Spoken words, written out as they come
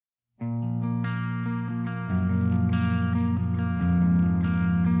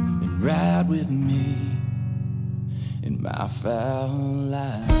ride with me in my foul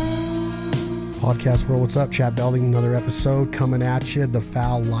life. Podcast world, what's up? Chad Belding, another episode coming at you, The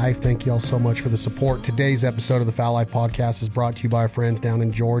Foul Life. Thank you all so much for the support. Today's episode of The Foul Life podcast is brought to you by our friends down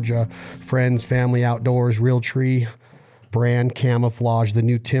in Georgia. Friends, Family Outdoors, Real Tree brand camouflage, the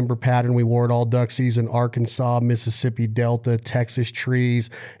new timber pattern. We wore it all duck season, Arkansas, Mississippi Delta, Texas trees.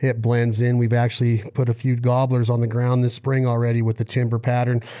 It blends in. We've actually put a few gobblers on the ground this spring already with the timber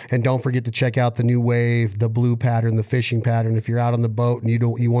pattern. And don't forget to check out the new wave, the blue pattern, the fishing pattern. If you're out on the boat and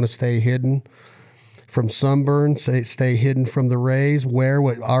you want to stay hidden from sunburn, stay hidden from the rays, wear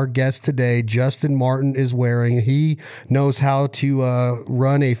what our guest today, Justin Martin, is wearing. He knows how to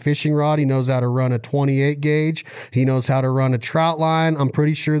run a fishing rod. He knows how to run a 28 gauge. He knows how to run a trout line. I'm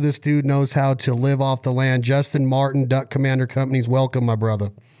pretty sure this dude knows how to live off the land. Justin Martin, Duck Commander Companies. Welcome, my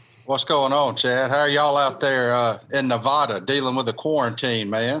brother. What's going on, Chad? How are y'all out there in Nevada dealing with the quarantine,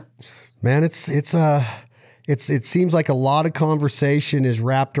 man? Man, it seems like a lot of conversation is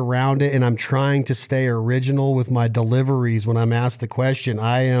wrapped around it, and I'm trying to stay original with my deliveries when I'm asked the question.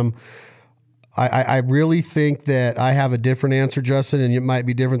 I really think that I have a different answer, Justin, and it might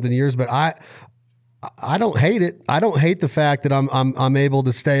be different than yours, but I don't hate it. I don't hate the fact that I'm able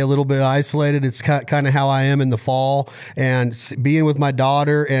to stay a little bit isolated. It's kind of how I am in the fall, and being with my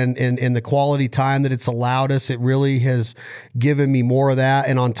daughter and the quality time that it's allowed us, it really has given me more of that.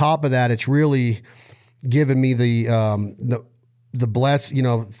 And on top of that, it's really given me the blessed,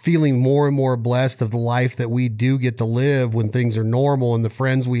 feeling more and more blessed of the life that we do get to live when things are normal, and the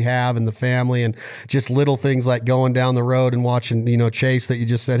friends we have and the family, and just little things like going down the road and watching, Chase, that you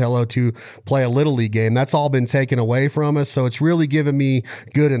just said hello to, play a Little League game. That's all been taken away from us. So it's really given me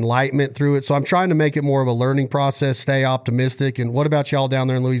good enlightenment through it. So I'm trying to make it more of a learning process, stay optimistic. And what about y'all down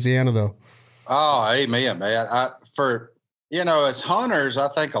there in Louisiana though? Oh, amen, man. As hunters, I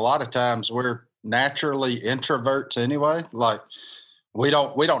think a lot of times we're naturally introverts anyway. Like we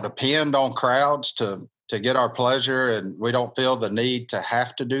don't depend on crowds to get our pleasure, and we don't feel the need to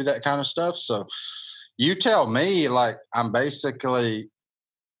have to do that kind of stuff. So you tell me, like, I'm basically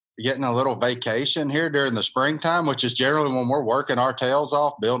getting a little vacation here during the springtime, which is generally when we're working our tails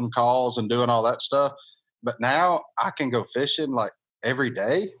off, building calls and doing all that stuff. But now I can go fishing like every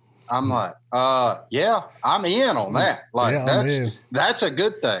day. I'm like, yeah, I'm in on that. Like, yeah, that's a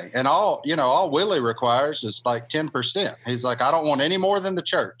good thing. And all Willie requires is like 10%. He's like, I don't want any more than the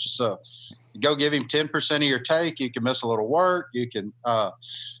church. So you go give him 10% of your take. You can miss a little work. You can, but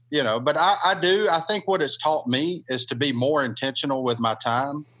I think what it's taught me is to be more intentional with my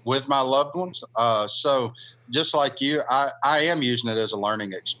time with my loved ones. So just like you, I am using it as a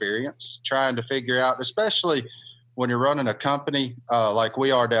learning experience, trying to figure out, especially when you're running a company like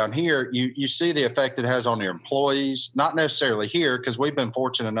we are down here, you see the effect it has on your employees, not necessarily here, because we've been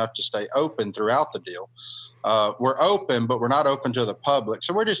fortunate enough to stay open throughout the deal. We're open, but we're not open to the public.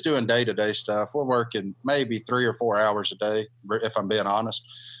 So we're just doing day-to-day stuff. We're working maybe 3 or 4 hours a day, if I'm being honest,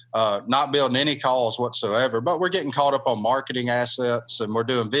 not building any calls whatsoever. But we're getting caught up on marketing assets, and we're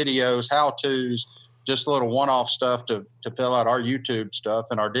doing videos, how-tos, just a little one-off stuff to fill out our YouTube stuff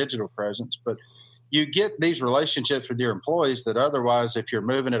and our digital presence. But you get these relationships with your employees that otherwise, if you're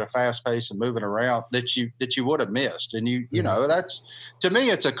moving at a fast pace and moving around, that you would have missed. And that's, to me,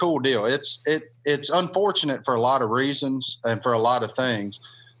 it's a cool deal. It's unfortunate for a lot of reasons and for a lot of things,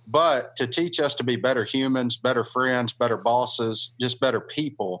 but to teach us to be better humans, better friends, better bosses, just better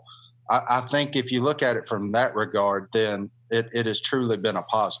people. I think if you look at it from that regard, then it has truly been a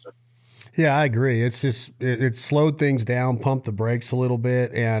positive. Yeah, I agree. It's just, it slowed things down, pumped the brakes a little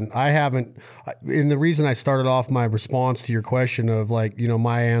bit. And the reason I started off my response to your question of like,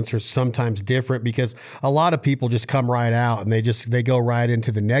 my answer is sometimes different, because a lot of people just come right out and they go right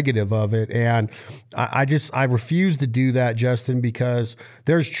into the negative of it. And I refuse to do that, Justin, because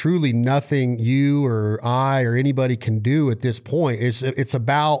there's truly nothing you or I or anybody can do at this point. It's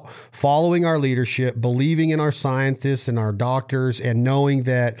about following our leadership, believing in our scientists and our doctors, and knowing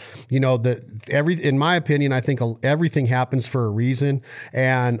that, in my opinion, I think everything happens for a reason.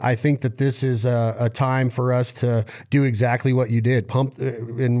 And I think that this is a time for us to do exactly what you did.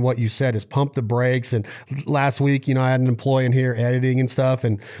 And what you said is pump the brakes. And last week, I had an employee in here editing and stuff.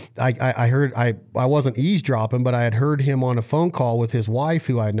 And I heard, I wasn't eavesdropping, but I had heard him on a phone call with his wife,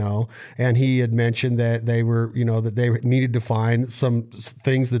 who I know. And he had mentioned that they were, that they needed to find some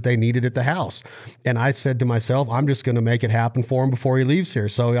things that they needed at the house. And I said to myself, I'm just going to make it happen for him before he leaves here.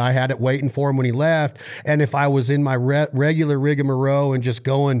 So I had it waiting for him when he left. And if I was in my regular rigmarole and just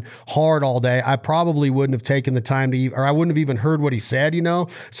going hard all day, I probably wouldn't have taken the time to, or I wouldn't have even heard what he said,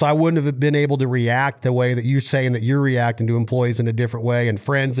 so I wouldn't have been able to react the way that you're saying that you're reacting to employees in a different way and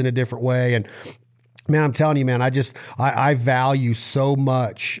friends in a different way. And man, I'm telling you, man, I value so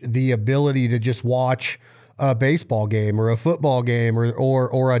much the ability to just watch a baseball game or a football game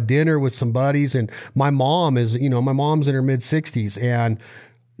or a dinner with some buddies. And my mom's in her mid 60s, and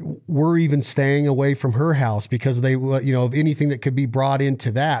we're even staying away from her house because of anything that could be brought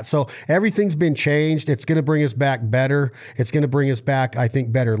into that. So everything's been changed. It's going to bring us back better. It's going to bring us back, I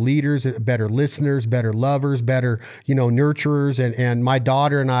think, better leaders, better listeners, better lovers, better, nurturers. And my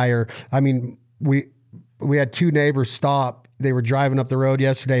daughter and we had two neighbors stop. They were driving up the road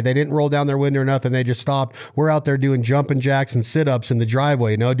yesterday. They didn't roll down their window or nothing. They just stopped. We're out there doing jumping jacks and sit-ups in the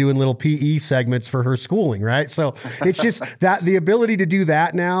driveway, doing little PE segments for her schooling, right? So it's just that the ability to do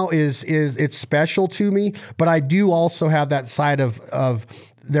that now is it's special to me. But I do also have that side of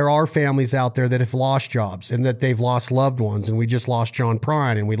there are families out there that have lost jobs and that they've lost loved ones. And we just lost John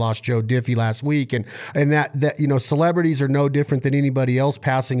Prine and we lost Joe Diffie last week. And that celebrities are no different than anybody else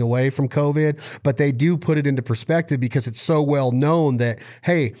passing away from COVID, but they do put it into perspective because it's so well known that,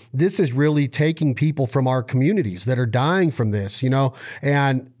 hey, this is really taking people from our communities that are dying from this,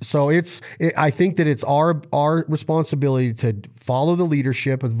 And so I think that it's our responsibility to follow the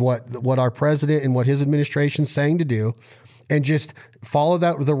leadership of what our president and what his administration's saying to do, and just follow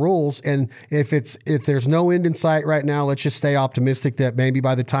the rules. And if there's no end in sight right now, let's just stay optimistic that maybe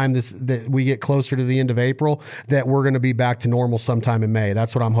by the time that we get closer to the end of April, that we're going to be back to normal sometime in May.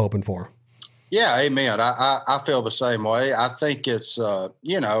 That's what I'm hoping for. Yeah, amen. I feel the same way. I think it's,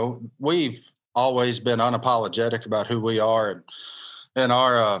 we've always been unapologetic about who we are and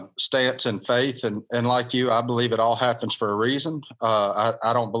our stance and faith. And like you, I believe it all happens for a reason.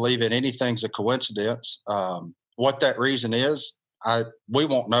 I don't believe in anything's a coincidence. What that reason is, we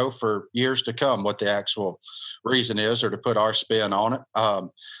won't know for years to come what the actual reason is, or to put our spin on it.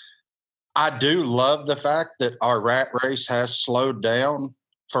 I do love the fact that our rat race has slowed down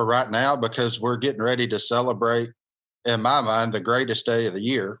for right now, because we're getting ready to celebrate, in my mind, the greatest day of the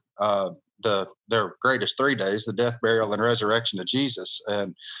year, their greatest 3 days, the death, burial, and resurrection of Jesus.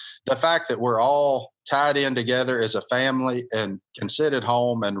 And the fact that we're all tied in together as a family and can sit at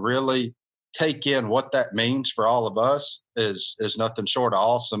home and really take in what that means for all of us is nothing short of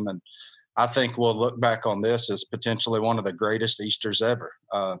awesome. And I think we'll look back on this as potentially one of the greatest Easters ever,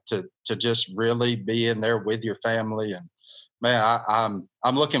 to just really be in there with your family. And man,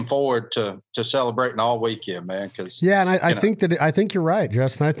 I'm looking forward to celebrating all weekend, man. Cause and I think you're right,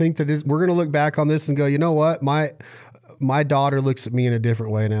 Justin. I think that we're going to look back on this and go, you know what? My daughter looks at me in a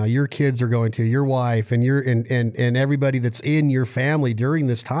different way now. Your kids are going to, your wife and and everybody that's in your family during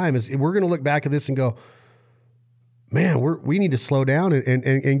this time we're going to look back at this and go, man, we need to slow down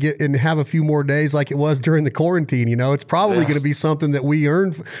and get and have a few more days like it was during the quarantine. It's probably going to be something that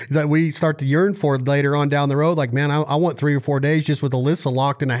we start to yearn for later on down the road. Like, man, I want 3 or 4 days just with Alyssa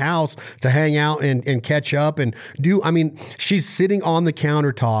locked in a house to hang out and catch up and do. I mean, she's sitting on the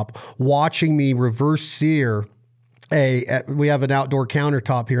countertop watching me reverse sear we have an outdoor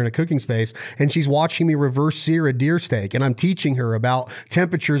countertop here in a cooking space, and she's watching me reverse sear a deer steak, and I'm teaching her about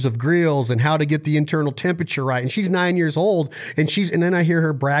temperatures of grills and how to get the internal temperature right. And she's 9 years old, and then I hear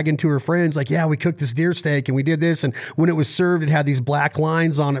her bragging to her friends like, yeah, we cooked this deer steak and we did this. And when it was served, it had these black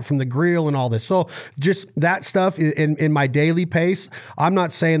lines on it from the grill and all this. So just that stuff in my daily pace. I'm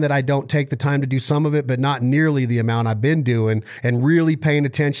not saying that I don't take the time to do some of it, but not nearly the amount I've been doing, and really paying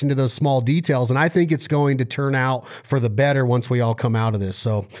attention to those small details. And I think it's going to turn out for the better once we all come out of this.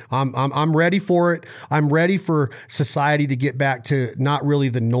 So I'm ready for it. I'm ready for society to get back to not really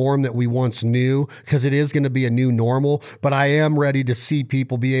the norm that we once knew, because it is going to be a new normal, but I am ready to see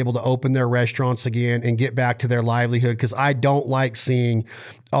people be able to open their restaurants again and get back to their livelihood, because I don't like seeing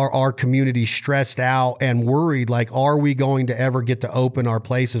our community stressed out and worried, like, are we going to ever get to open our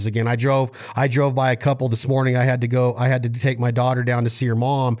places again? I drove by a couple this morning. I had to take my daughter down to see her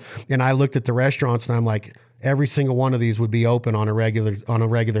mom, and I looked at the restaurants and I'm like, every single one of these would be open on a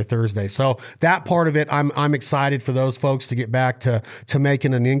regular Thursday. So that part of it, I'm excited for those folks to get back to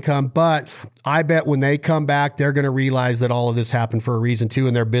making an income. But I bet when they come back, they're going to realize that all of this happened for a reason too,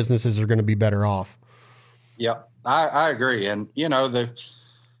 and their businesses are going to be better off. Yep, I agree. And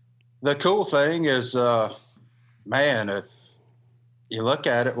the cool thing is, man, if you look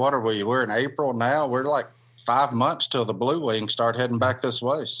at it, what are we? We're in April now. We're like 5 months till the blue wings start heading back this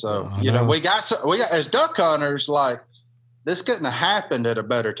way. So, we got as duck hunters, like, this couldn't have happened at a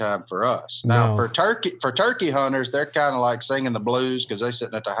better time for us. Now, for turkey hunters, they're kind of like singing the blues because they're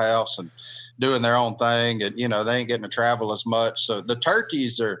sitting at the house and doing their own thing, and they ain't getting to travel as much. So the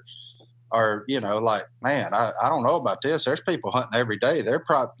turkeys are like, man, I don't know about this. There's people hunting every day.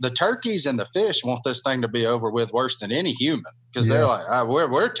 The turkeys and the fish want this thing to be over with worse than any human because they're like,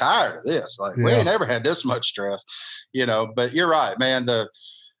 we're tired of this. Like we ain't ever had this much stress, But you're right, man. The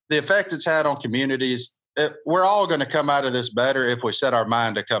effect it's had on communities. We're all going to come out of this better if we set our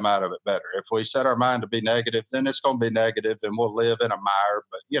mind to come out of it better. If we set our mind to be negative, then it's going to be negative and we'll live in a mire.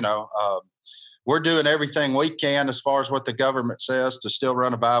 But, we're doing everything we can as far as what the government says to still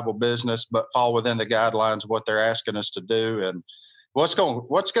run a viable business, but fall within the guidelines of what they're asking us to do. And what's going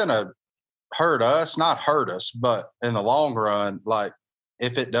to hurt us, not hurt us, but in the long run, like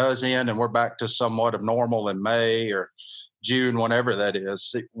if it does end and we're back to somewhat of normal in May or June, whenever that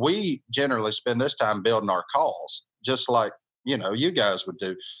is, we generally spend this time building our calls, just like, you guys would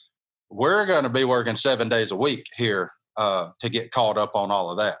do. We're going to be working 7 days a week here to get caught up on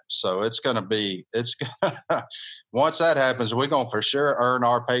all of that. So once that happens, we're going to for sure earn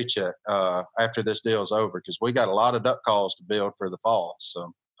our paycheck after this deal is over because we got a lot of duck calls to build for the fall.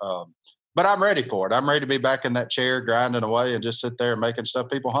 So, but I'm ready for it. I'm ready to be back in that chair, grinding away and just sit there and making stuff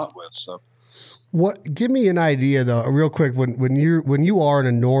people hunt with. So. Give me an idea though, real quick. When you are on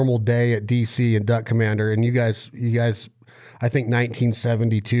a normal day at DC and Duck Commander, and you guys, I think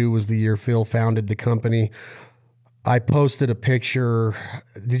 1972 was the year Phil founded the company. I posted a picture.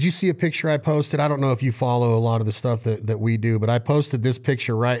 Did you see a picture I posted? I don't know if you follow a lot of the stuff that we do, but I posted this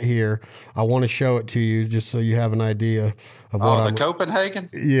picture right here. I want to show it to you just so you have an idea of what the Copenhagen?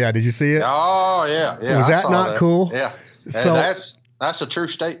 Yeah. Did you see it? Oh yeah. Yeah. Was that not cool? Yeah. So that's a true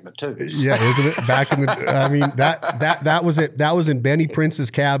statement too. Yeah, isn't it? Back in the, I mean, that was it. That was in Benny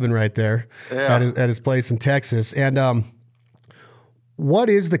Prince's cabin right there at his place in Texas. And what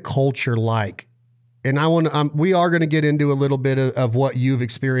is the culture like? And we are going to get into a little bit of what you've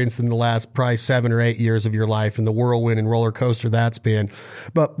experienced in the last probably 7 or 8 years of your life and the whirlwind and roller coaster that's been.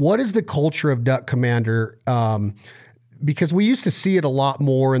 But what is the culture of Duck Commander? Because we used to see it a lot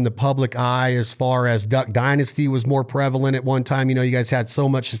more in the public eye as far as Duck Dynasty was more prevalent at one time. You guys had so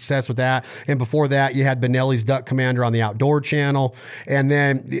much success with that. And before that, you had Benelli's Duck Commander on the Outdoor Channel. And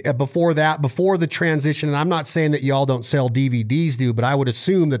then before that, before the transition, and I'm not saying that y'all don't sell DVDs, but I would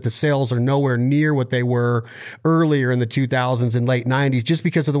assume that the sales are nowhere near what they were earlier in the 2000s and late 90s, just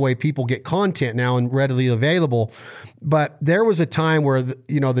because of the way people get content now and readily available. But there was a time where, the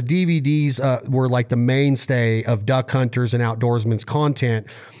DVDs were like the mainstay of duck hunters and outdoorsmen's content.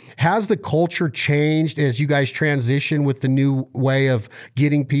 Has the culture changed as you guys transition with the new way of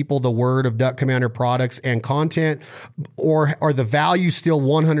getting people the word of Duck Commander products and content? Or are the values still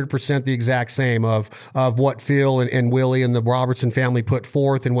 100% the exact same of what Phil and Willie and the Robertson family put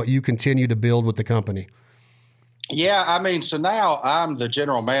forth and what you continue to build with the company? Yeah, I mean, so now I'm the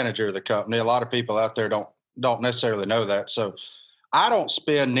general manager of the company. A lot of people out there don't necessarily know that. So I don't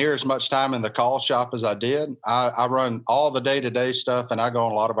spend near as much time in the call shop as I did. I run all the day-to-day stuff, and I go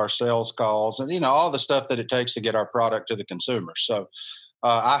on a lot of our sales calls and, all the stuff that it takes to get our product to the consumer. So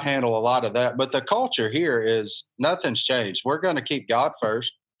I handle a lot of that. But the culture here is nothing's changed. We're going to keep God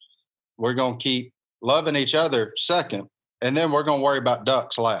first. We're going to keep loving each other second. And then we're going to worry about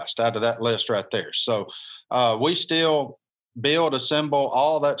ducks last out of that list right there. So we still build, assemble,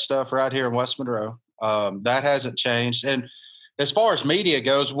 all that stuff right here in West Monroe. That hasn't changed. And as far as media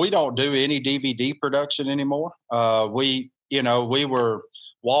goes, we don't do any DVD production anymore. We were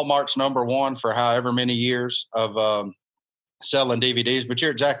Walmart's number one for however many years of selling DVDs. But you're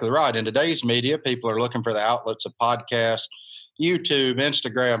exactly right. In today's media, people are looking for the outlets of podcasts, YouTube,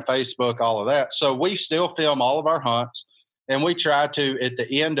 Instagram, Facebook, all of that. So we still film all of our hunts. And we try to, at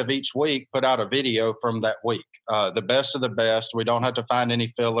the end of each week, put out a video from that week. The best of the best. We don't have to find any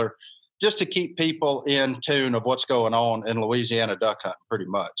filler, just to keep people in tune of what's going on in Louisiana duck hunting, pretty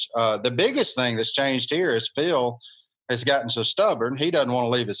much. The biggest thing that's changed here is Phil has gotten so stubborn, he doesn't want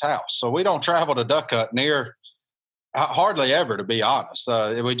to leave his house. So we don't travel to duck hunt hardly ever, to be honest.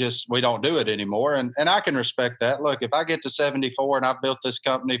 We don't do it anymore. And I can respect that. Look, if I get to 74 and I've built this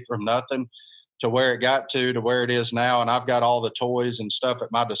company from nothing to where it got to where it is now, and I've got all the toys and stuff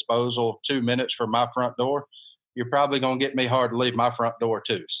at my disposal 2 minutes from my front door, you're probably going to get me hard to leave my front door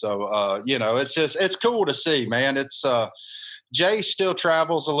too. So, it's cool to see, man. It's Jay still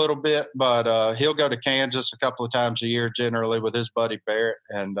travels a little bit, but he'll go to Kansas a couple of times a year generally with his buddy Barrett.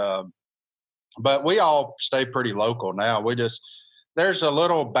 And but we all stay pretty local now. There's a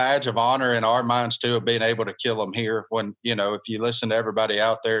little badge of honor in our minds too of being able to kill them here. When, if you listen to everybody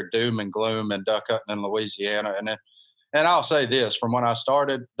out there, doom and gloom and duck hunting in Louisiana, and And I'll say this, from when I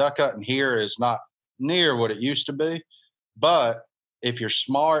started, duck hunting here is not near what it used to be. But if you're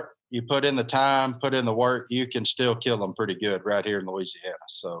smart, you put in the time, put in the work, you can still kill them pretty good right here in Louisiana.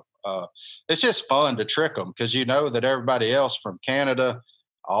 So it's just fun to trick them, because you know that everybody else from Canada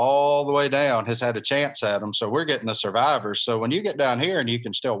all the way down has had a chance at them. So we're getting the survivors. So when you get down here and you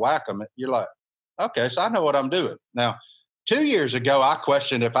can still whack them, you're like, okay, so I know what I'm doing. Now, 2 years ago, I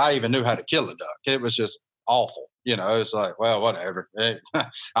questioned if I even knew how to kill a duck. It was just awful. You know, it's like, well, whatever. I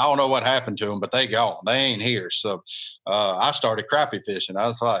don't know what happened to them, but they gone. They ain't here. So I started crappie fishing. I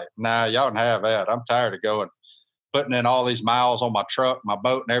was like, nah, y'all can have that. I'm tired of going, putting in all these miles on my truck, my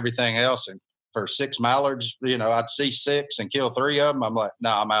boat, and everything else. And for 6 mallards, you know, I'd see 6 and kill 3 of them. I'm like,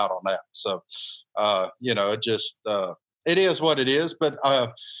 no, I'm out on that. So, you know, it just, it is what it is. But,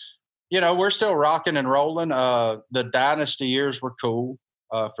 you know, we're still rocking and rolling. The Dynasty years were cool.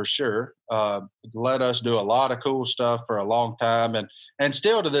 For sure. Let us do a lot of cool stuff for a long time. And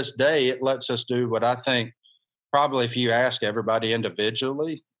still to this day, it lets us do what I think probably, if you ask everybody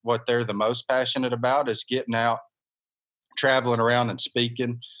individually, what they're the most passionate about is getting out, traveling around and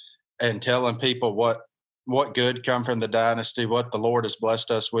speaking and telling people what good come from the Dynasty, what the Lord has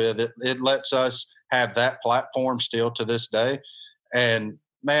blessed us with. It lets us have that platform still to this day. And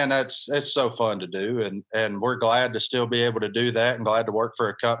man, it's so fun to do. And we're glad to still be able to do that, and glad to work for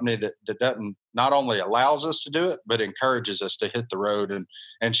a company that doesn't, not only allows us to do it, but encourages us to hit the road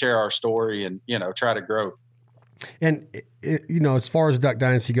and share our story and, you know, try to grow. And, you know, as far as Duck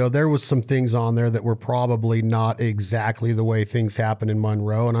Dynasty go, there was some things on there that were probably not exactly the way things happen in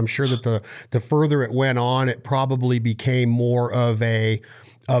Monroe. And I'm sure that the further it went on, it probably became more of a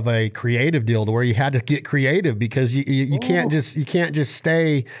creative deal, to where you had to get creative, because you can't just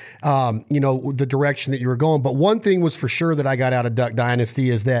stay, you know, the direction that you were going. But one thing was for sure that I got out of Duck Dynasty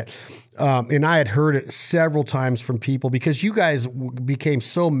is that, and I had heard it several times from people, because you guys became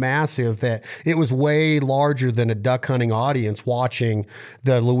so massive that it was way larger than a duck hunting audience watching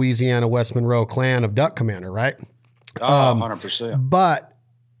the Louisiana West Monroe clan of Duck Commander, right? 100%. But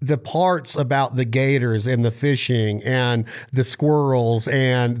the parts about the gators and the fishing and the squirrels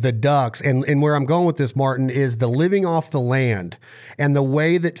and the ducks, and where I'm going with this, Martin, is the living off the land, and the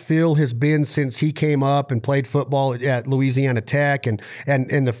way that Phil has been since he came up and played football at Louisiana Tech, and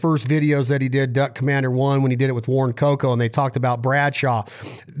the first videos that he did, Duck Commander 1, when he did it with Warren Coco, and they talked about Bradshaw.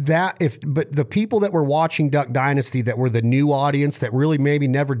 But the people that were watching Duck Dynasty, that were the new audience that really maybe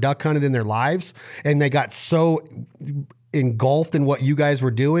never duck hunted in their lives, and they got so engulfed in what you guys were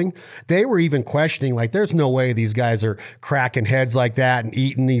doing, they were even questioning, like, there's no way these guys are cracking heads like that and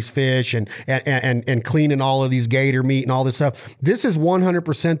eating these fish and cleaning all of these gator meat and all this stuff. This is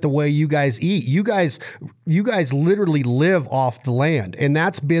 100% the way you guys eat. You guys literally live off the land, and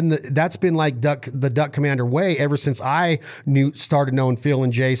that's been like the Duck Commander way ever since I started knowing Phil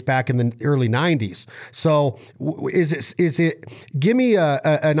and Jace back in the early 90s. So is it give me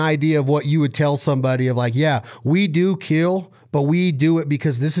an idea of what you would tell somebody of, like, yeah, we do kill, but we do it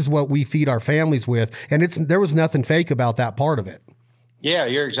because this is what we feed our families with. And there was nothing fake about that part of it. Yeah,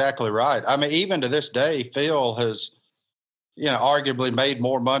 you're exactly right. I mean, even to this day, Phil has, you know, arguably made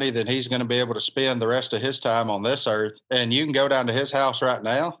more money than he's going to be able to spend the rest of his time on this earth. And you can go down to his house right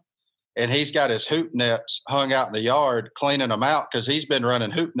now, and he's got his hoop nets hung out in the yard, cleaning them out, because he's been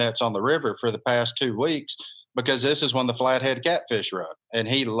running hoop nets on the river for the past 2 weeks, because this is when the flathead catfish run, and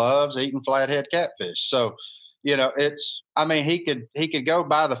he loves eating flathead catfish. So, you know, he could go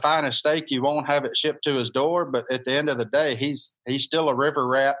buy the finest steak you want, have it shipped to his door, but at the end of the day, he's still a river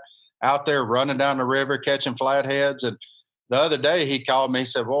rat out there running down the river, catching flatheads. And the other day he called me, he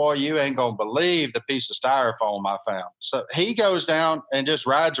said, boy, you ain't going to believe the piece of styrofoam I found. So he goes down and just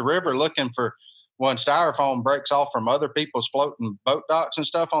rides the river looking for when styrofoam breaks off from other people's floating boat docks and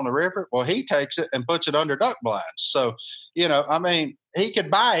stuff on the river. Well, he takes it and puts it under duck blinds. So, you know, I mean, he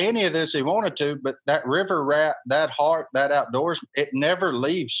could buy any of this he wanted to, but that river rat, that heart, that outdoors, it never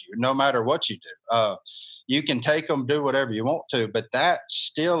leaves you, no matter what you do. You can take them, do whatever you want to, but that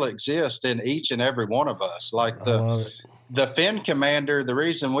still exists in each and every one of us. Like the Fin Commander, the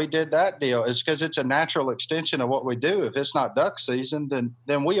reason we did that deal is because it's a natural extension of what we do. If it's not duck season,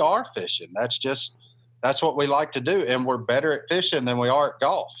 then we are fishing. That's what we like to do. And we're better at fishing than we are at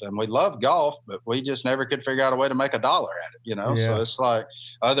golf. And we love golf, but we just never could figure out a way to make $1 at it, you know? Yeah. So it's like,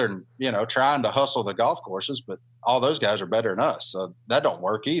 other than, you know, trying to hustle the golf courses, but all those guys are better than us. So that don't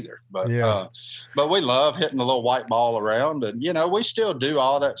work either. But, but we love hitting the little white ball around, and, you know, we still do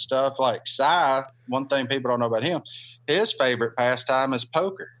all that stuff. Like Cy, one thing people don't know about him, his favorite pastime is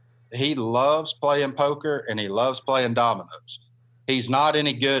poker. He loves playing poker, and he loves playing dominoes. He's not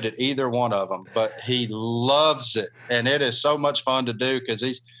any good at either one of them, but he loves it. And it is so much fun to do because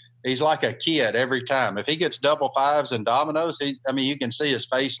he's like a kid every time. If he gets double fives and dominoes, you can see his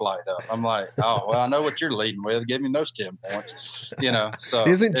face light up. I'm like, oh, well, I know what you're leading with. Give him those 10 points, so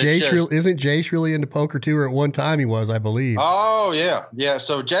isn't Jace really into poker too? Or at one time he was, I believe. Oh yeah. Yeah.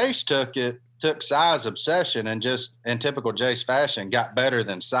 So Jace took Cy's obsession and just in typical Jace fashion got better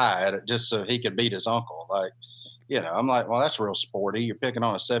than Cy at it just so he could beat his uncle. Like, I'm like, well, that's real sporty. You're picking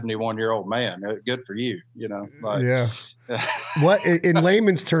on a 71-year-old man. Good for you, Like, yeah. What, in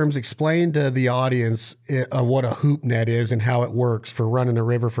layman's terms, explain to the audience what a hoop net is and how it works for running a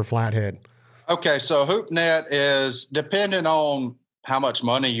river for flathead. Okay, so hoop net is depending on how much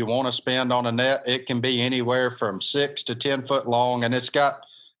money you want to spend on a net. It can be anywhere from 6 to 10 foot long, and it's got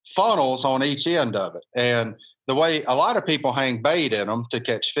funnels on each end of it. And the way a lot of people hang bait in them to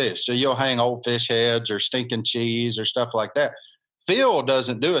catch fish. So you'll hang old fish heads or stinking cheese or stuff like that. Phil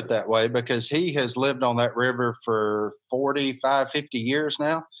doesn't do it that way because he has lived on that river for 45, 50 years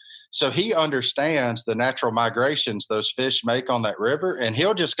now. So he understands the natural migrations those fish make on that river, and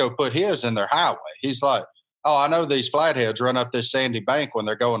he'll just go put his in their highway. He's like, oh, I know these flatheads run up this sandy bank when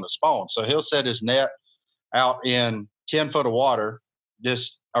they're going to spawn. So he'll set his net out in 10 foot of water,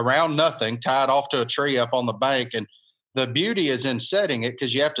 just around nothing, tied off to a tree up on the bank. And the beauty is in setting it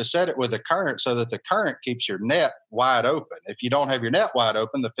because you have to set it with a current so that the current keeps your net wide open. If you don't have your net wide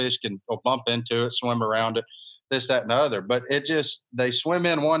open, the fish can bump into it, swim around it, this, that, and the other. But they swim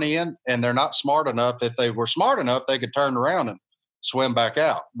in one end and they're not smart enough. If they were smart enough, they could turn around and swim back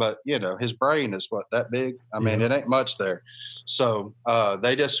out. But, his brain is that big? It ain't much there. So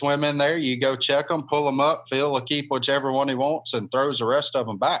they just swim in there. You go check them, pull them up. Phil will keep whichever one he wants and throws the rest of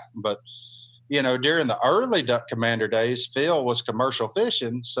them back. But, during the early Duck Commander days, Phil was commercial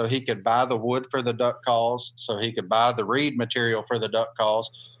fishing, so he could buy the wood for the duck calls, so he could buy the reed material for the duck calls.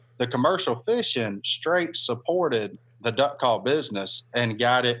 The commercial fishing straight supported the duck call business and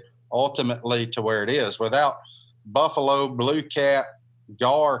got it ultimately to where it is. Without buffalo, blue cat,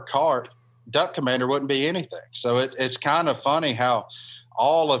 gar, carp, Duck Commander wouldn't be anything. So it's kind of funny how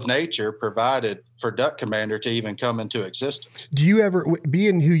all of nature provided for Duck Commander to even come into existence. Do you ever,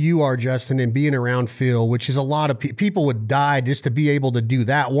 being who you are, Justin, and being around Phil, which is a lot of people would die just to be able to do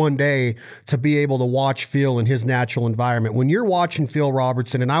that one day, to be able to watch Phil in his natural environment. When you're watching Phil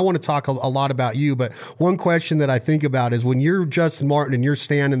Robertson, and I want to talk a lot about you, but one question that I think about is when you're Justin Martin and you're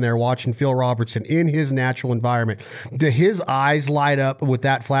standing there watching Phil Robertson in his natural environment, do his eyes light up with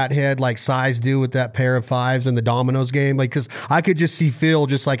that flathead like Size do with that pair of fives in the dominoes game? Like, because I could just see Phil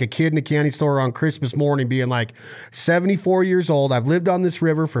just like a kid in a candy store on Christmas morning being like, 74 years old, I've lived on this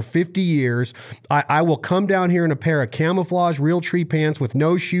river for 50 years. I will come down here in a pair of camouflage real tree pants with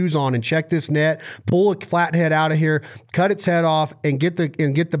no shoes on and check this net, pull a flathead out of here, cut its head off, and get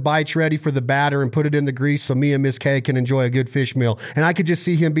the bites ready for the batter and put it in the grease so me and Miss K can enjoy a good fish meal. And I could just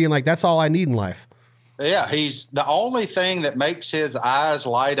see him being like, that's all I need in life. Yeah, he's the only thing that makes his eyes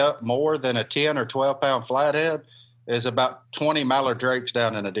light up more than a 10 or 12 pound flathead is about 20 mallard drakes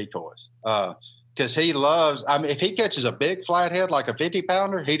down in a decoy. Because he loves, if he catches a big flathead like a 50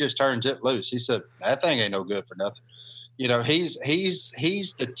 pounder, he just turns it loose. He said, that thing ain't no good for nothing. He's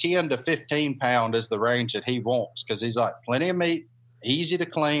the 10 to 15 pound is the range that he wants because he's like plenty of meat, easy to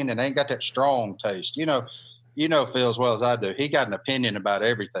clean, and ain't got that strong taste. Phil as well as I do. He got an opinion about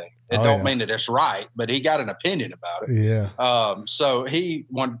everything. It don't mean that it's right, but he got an opinion about it. Yeah. So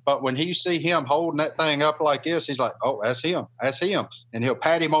when you see him holding that thing up like this, he's like, oh, that's him. That's him. And he'll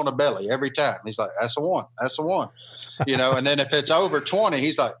pat him on the belly every time. He's like, that's the one. That's the one. And then if it's over 20,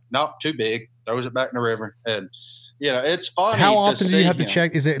 he's like, no, too big. Throws it back in the river. And, it's funny. How often do you have to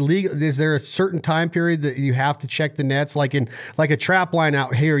check? Is it legal? Is there a certain time period that you have to check the nets? Like a trap line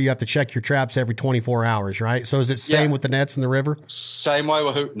out here, you have to check your traps every 24 hours, right? So is it same with the nets in the river? Same way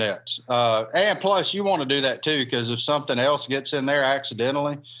with hoop nets. And plus you want to do that too, because if something else gets in there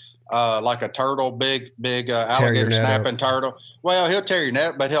accidentally, like a turtle, big alligator snapping turtle, well, he'll tear your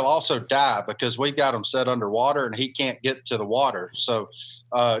net, but he'll also die because we got him set underwater and he can't get to the water. So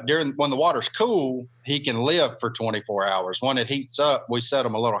when the water's cool, he can live for 24 hours. When it heats up, we set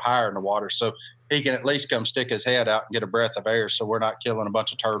him a little higher in the water so he can at least come stick his head out and get a breath of air. So we're not killing a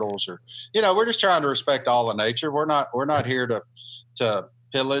bunch of turtles or, we're just trying to respect all of nature. We're not here to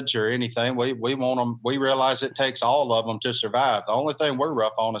pillage or anything. We want them. We realize it takes all of them to survive. The only thing we're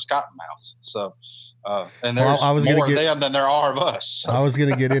rough on is cottonmouths. So, and there's more of them than there are of us. So. I was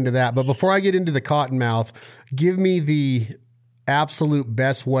going to get into that, but before I get into the cottonmouth, give me the absolute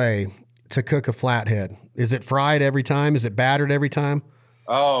best way to cook a flathead. Is it fried every time? Is it battered every time?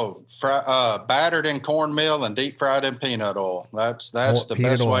 Battered in cornmeal and deep fried in peanut oil. That's the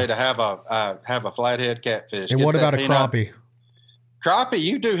best way to have a flathead catfish. And Get what about a peanut. crappie? Crappie,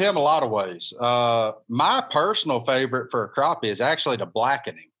 you do him a lot of ways. My personal favorite for a crappie is actually to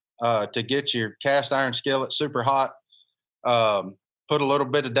blacken him. To get your cast iron skillet super hot, put a little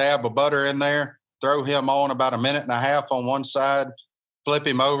bit of dab of butter in there, throw him on about a minute and a half on one side, flip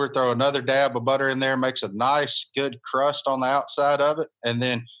him over, throw another dab of butter in there, makes a nice, good crust on the outside of it. And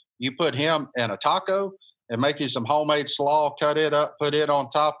then you put him in a taco and make you some homemade slaw, cut it up, put it on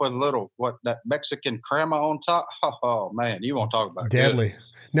top with a little, that Mexican crema on top. Oh man, you want to talk about deadly. Good.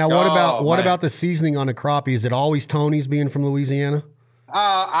 Now, what about the seasoning on a crappie? Is it always Tony's, being from Louisiana?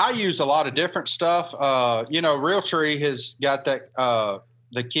 I use a lot of different stuff. Realtree has got that,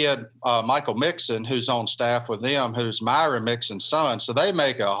 the kid, Michael Mixon, who's on staff with them, who's Myra Mixon's son. So they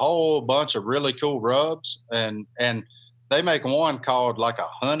make a whole bunch of really cool rubs, and they make one called like a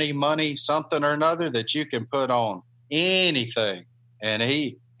honey money something or another that you can put on anything. And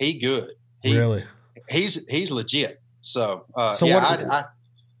he good. Really? He's legit. So,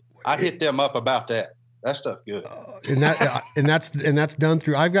 I hit them up about that. That stuff good. And that's done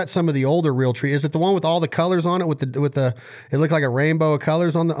through. I've got some of the older Realtree. Is it the one with all the colors on it? With the it looked like a rainbow of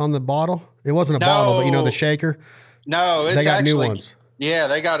colors on the bottle. It wasn't a bottle, but the shaker. No, they got new ones. Yeah,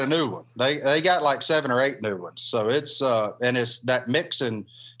 they got a new one. They got like 7 or 8 new ones. So it's and it's that mix. And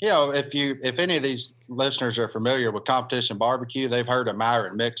if any of these listeners are familiar with Competition Barbecue, they've heard of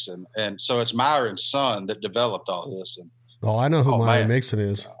Myron Mixon, and so it's Myron's son that developed all this. And I know who Myron Mixon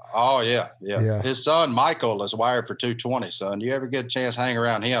is. Oh yeah. His son Michael is wired for 220. Son, you ever get a chance to hang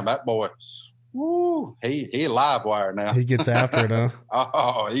around him? That boy, woo, he live wire now. He gets after it, huh?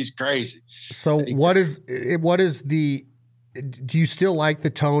 Oh, he's crazy. So what is the? Do you still like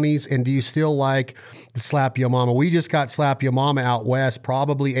the Tonys, and do you still like the Slap Yo Mama? We just got Slap Yo Mama out west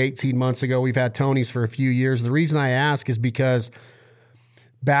probably 18 months ago. We've had Tonys for a few years. The reason I ask is because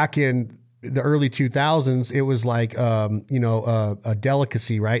back in the early 2000s, it was like, a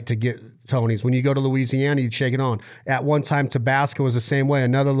delicacy, right? To get Tony's. When you go to Louisiana, you'd shake it on. At one time, Tabasco was the same way,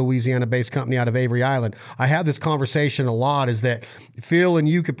 another Louisiana-based company out of Avery Island. I have this conversation a lot, is that Phil and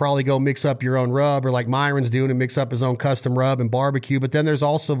you could probably go mix up your own rub, or like Myron's doing, and mix up his own custom rub and barbecue. But then there's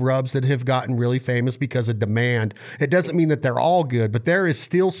also rubs that have gotten really famous because of demand. It doesn't mean that they're all good, but there is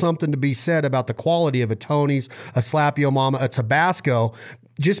still something to be said about the quality of a Tony's, a Slap Yo Mama, a Tabasco.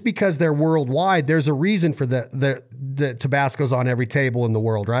 Just because they're worldwide, there's a reason for the Tabasco's on every table in the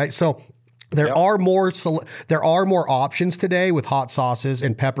world, right? So there are more options today with hot sauces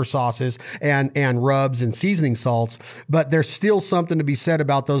and pepper sauces and rubs and seasoning salts, but there's still something to be said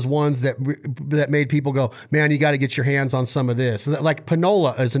about those ones that made people go, man, you got to get your hands on some of this. Like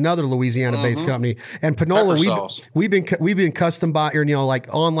Panola is another Louisiana-based company, and Panola we've been custom buy, or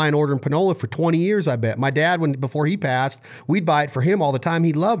like online ordering Panola for 20 years. I bet my dad, before he passed, we'd buy it for him all the time.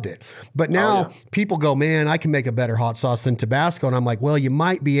 He loved it, but now people go, man, I can make a better hot sauce than Tabasco, and I'm like, well, you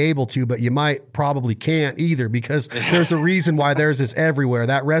might be able to, but you probably can't either, because there's a reason why theirs is everywhere.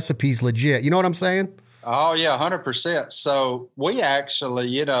 That recipe's legit. You know what I'm saying? Oh yeah, 100%. So we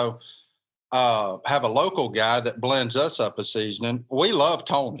actually, have a local guy that blends us up a seasoning. We love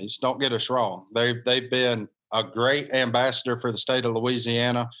Tony's. Don't get us wrong. They've been a great ambassador for the state of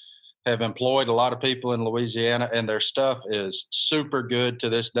Louisiana. Have employed a lot of people in Louisiana, and their stuff is super good to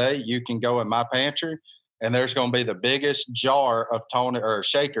this day. You can go in my pantry, and there's going to be the biggest jar of Tony, or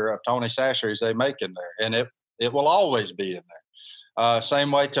shaker of Tony Chachere's they make in there. And it will always be in there.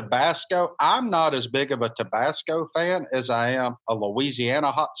 Same way Tabasco. I'm not as big of a Tabasco fan as I am a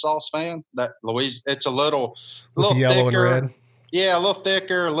Louisiana hot sauce fan. It's a little yellow thicker. And red. Yeah, a little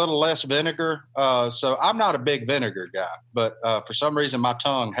thicker, a little less vinegar. So I'm not a big vinegar guy, but for some reason my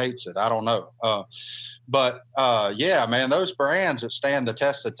tongue hates it. I don't know. Yeah, man, those brands that stand the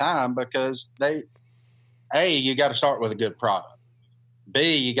test of time, because you got to start with a good product.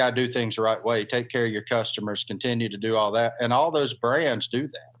 B, you got to do things the right way. Take care of your customers, continue to do all that. And all those brands do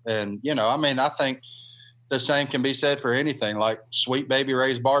that. And, I think the same can be said for anything like Sweet Baby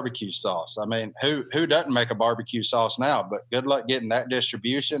Ray's barbecue sauce. I mean, who doesn't make a barbecue sauce now? But good luck getting that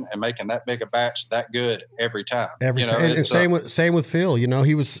distribution and making that big a batch that good every time. And same with Phil.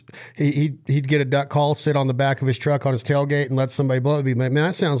 He'd get a duck call, sit on the back of his truck on his tailgate, and let somebody blow it. Be, man,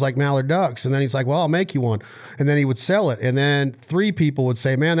 that sounds like Mallard ducks. And then he's like, well, I'll make you one. And then he would sell it. And then 3 people would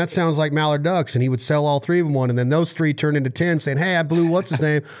say, man, that sounds like Mallard ducks. And he would sell all 3 of them one. And then those 3 turned into 10, saying, hey, I blew what's his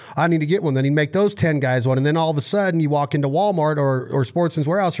name? I need to get one. Then he'd make those 10 guys one. And then all of a sudden you walk into Walmart or Sportsman's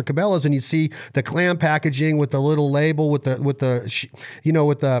Warehouse or Cabela's and you see the clam packaging with the little label with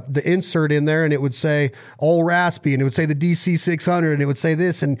the insert in there, and it would say Old Raspy, and it would say the DC 600, and it would say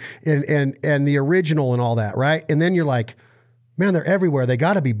this and the original and all that, right? And then you're like, man, they're everywhere. They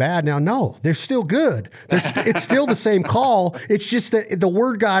got to be bad now. No, they're still good. It's still the same call. It's just that the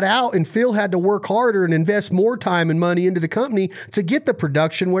word got out and Phil had to work harder and invest more time and money into the company to get the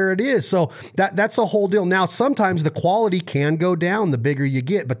production where it is. So that's a whole deal. Now, sometimes the quality can go down the bigger you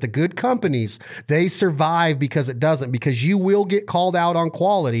get, but the good companies, they survive because it doesn't, because you will get called out on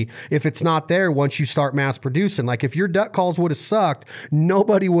quality if it's not there once you start mass producing. Like if your duck calls would have sucked,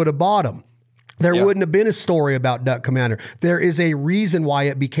 nobody would have bought them. There wouldn't have been a story about Duck Commander. There is a reason why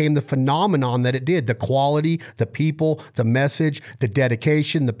it became the phenomenon that it did. The quality, the people, the message, the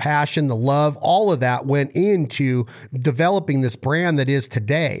dedication, the passion, the love, all of that went into developing this brand that is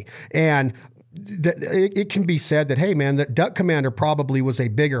today. And it can be said that, hey man, that Duck Commander probably was a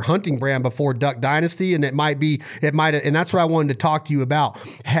bigger hunting brand before Duck Dynasty. And and that's what I wanted to talk to you about.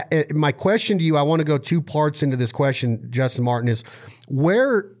 My question to you, I want to go two parts into this question, Justin Martin, is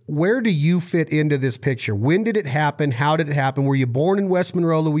where do you fit into this picture? When did it happen? How did it happen? Were you born in West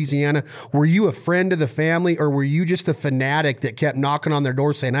Monroe, Louisiana? Were you a friend of the family, or were you just a fanatic that kept knocking on their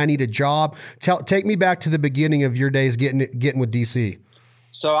door saying, I need a job? Take me back to the beginning of your days getting with DC.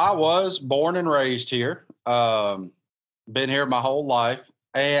 So I was born and raised here, been here my whole life.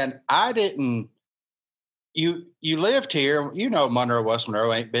 And I didn't, you lived here, Monroe, West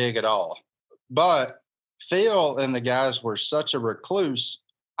Monroe ain't big at all. But Phil and the guys were such a recluse.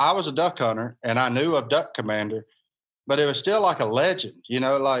 I was a duck hunter and I knew of Duck Commander, but it was still like a legend,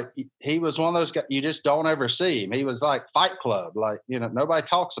 like he was one of those guys, you just don't ever see him. He was like Fight Club, like, nobody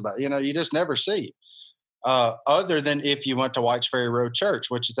talks about, you just never see him. Other than if you went to Whites Ferry Road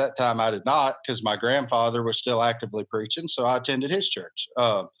Church, which at that time I did not, because my grandfather was still actively preaching. So I attended his church.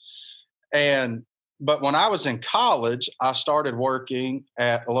 But when I was in college, I started working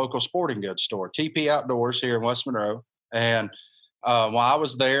at a local sporting goods store, TP Outdoors here in West Monroe. And while I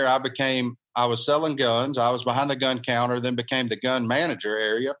was there, I was selling guns. I was behind the gun counter, then became the gun manager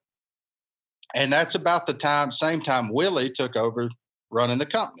area. And that's about the same time Willie took over running the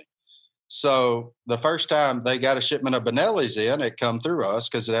company. So the first time they got a shipment of Benelli's in, it come through us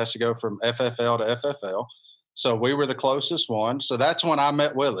because it has to go from FFL to FFL. So we were the closest one. So that's when I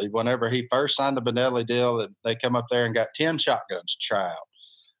met Willie. Whenever he first signed the Benelli deal, they come up there and got 10 shotguns to try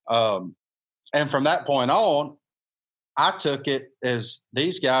out. And from that point on, I took it as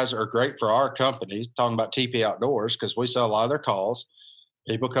these guys are great for our company, talking about TP Outdoors, because we sell a lot of their calls.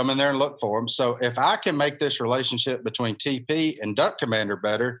 People come in there and look for them. So if I can make this relationship between TP and Duck Commander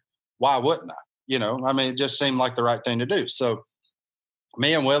better, why wouldn't I? It just seemed like the right thing to do. So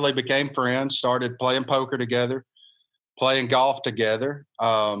me and Willie became friends, started playing poker together, playing golf together.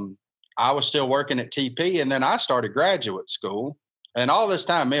 I was still working at TP, and then I started graduate school. And all this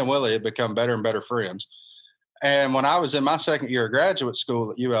time, me and Willie had become better and better friends. And when I was in my second year of graduate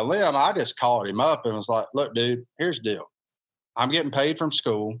school at ULM, I just called him up and was like, look, dude, here's the deal. I'm getting paid from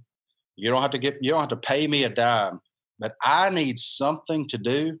school. You don't have to pay me a dime, but I need something to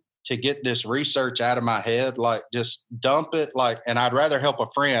do to get this research out of my head, like just dump it, and I'd rather help a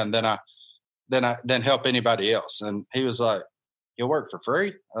friend than help anybody else. And he was like, you'll work for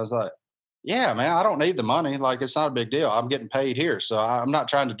free? I was like, yeah, man, I don't need the money. Like, it's not a big deal. I'm getting paid here. So I'm not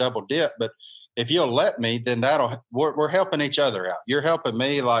trying to double dip, but if you'll let me, then we're helping each other out. You're helping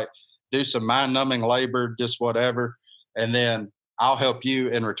me do some mind numbing labor, just whatever. And then I'll help you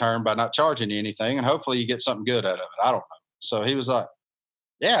in return by not charging you anything. And hopefully you get something good out of it. I don't know. So he was like,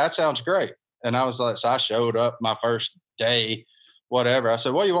 yeah, that sounds great. And I was like, so I showed up my first day, whatever. I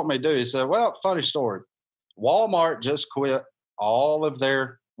said, what do you want me to do? He said, well, funny story. Walmart just quit all of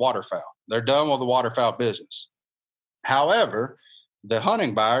their waterfowl. They're done with the waterfowl business. However, the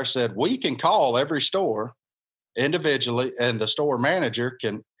hunting buyer said, we can call every store individually, and the store manager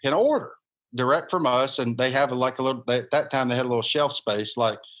can order direct from us. And they have at that time they had a little shelf space,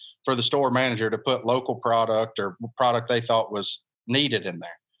 for the store manager to put local product or product they thought was needed in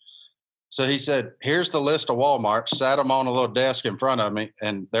there. So he said, here's the list of Walmart, sat them on a little desk in front of me,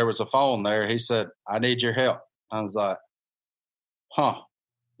 and there was a phone there. He said, I need your help. I was like,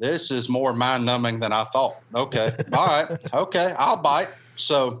 this is more mind numbing than I thought. Okay. All right. Okay. I'll bite.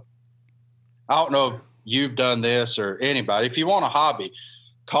 So I don't know if you've done this or anybody. If you want a hobby,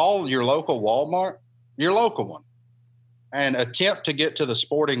 call your local Walmart, your local one, and attempt to get to the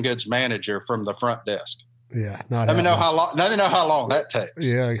sporting goods manager from the front desk. Yeah. Let me know how long that takes.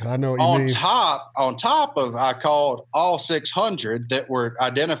 Yeah. I know what you mean. On top of, I called all 600 that were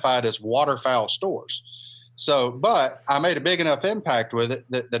identified as waterfowl stores. So, but I made a big enough impact with it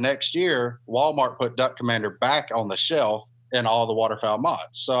that the next year, Walmart put Duck Commander back on the shelf in all the waterfowl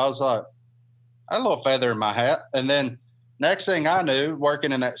mods. So I was like, I had a little feather in my hat. And then next thing I knew,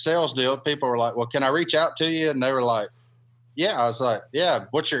 working in that sales deal, people were like, well, can I reach out to you? And they were like, yeah. I was like, yeah,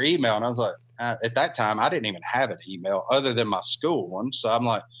 what's your email? And I was like, at that time, I didn't even have an email other than my school one. So I'm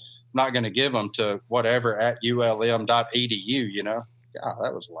like, I'm not going to give them to whatever at ulm.edu, you know? God,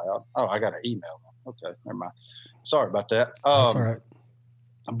 that was loud. Oh, I got an email. Okay, never mind. Sorry about that. That's all right.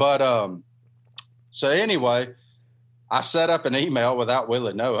 But so anyway, I set up an email without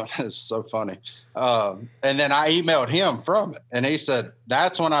Willie knowing. It's so funny. And then I emailed him from it. And he said,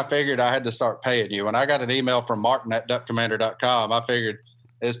 that's when I figured I had to start paying you. When I got an email from Martin at duckcommander.com, I figured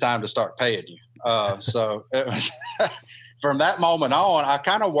it's time to start paying you. So it was from that moment on, I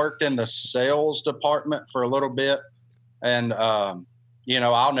kind of worked in the sales department for a little bit. And, you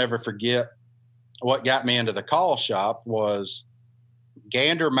know, I'll never forget what got me into the call shop was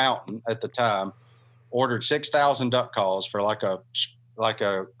Gander Mountain at the time ordered 6,000 duck calls for like a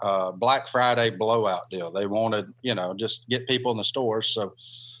Black Friday blowout deal. They wanted, you know, just get people in the stores. So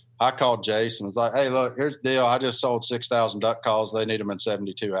I called Jason and was like, hey, look, here's the deal. I just sold 6,000 duck calls. They need them in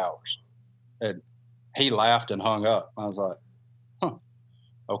 72 hours. And he laughed and hung up. I was like,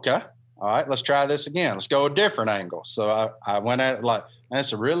 okay. All right, let's try this again. Let's go a different angle. So I went at it like,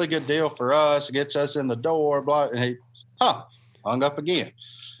 that's a really good deal for us. It gets us in the door, blah. And he, hung up again.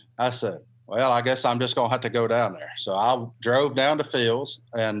 I said, well, I guess I'm just going to have to go down there. So I drove down to Phil's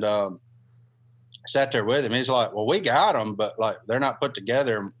and sat there with him. He's like, well, we got them, but like they're not put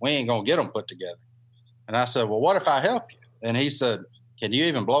together and we ain't going to get them put together. And I said, well, what if I help you? And he said, can you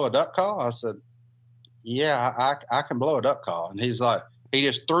even blow a duck call? I said, yeah, I can blow a duck call. And he's like, he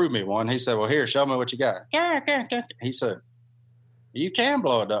just threw me one. He said, well, here, show me what you got. He said, you can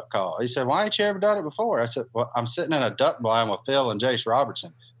blow a duck call. He said, why ain't you ever done it before? I said, well, I'm sitting in a duck blind with Phil and Jace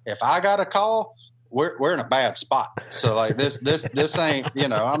Robertson. If I got a call, we're in a bad spot. So like this ain't, you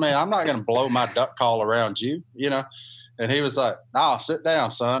know, I mean, I'm not going to blow my duck call around you, you know? And he was like, no, sit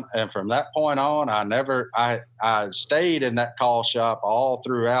down, son. And from that point on, I stayed in that call shop all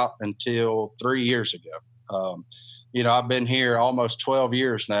throughout until 3 years ago. You know, I've been here almost 12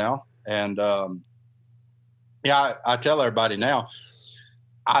 years now. And, I tell everybody now,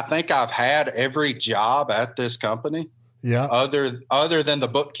 I think I've had every job at this company. Yeah. Other than the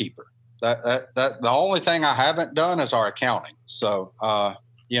bookkeeper. That the only thing I haven't done is our accounting. So,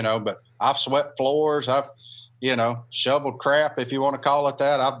 you know, but I've swept floors. I've, you know, shoveled crap, if you want to call it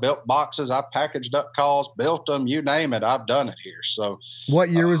that. I've built boxes. I've packaged duck calls, built them, you name it. I've done it here. So what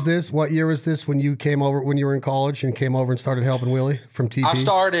year was this? What year was this when you came over, when you were in college and came over and started helping Willie from TP? I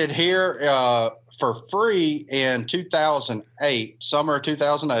started here for free in 2008, summer of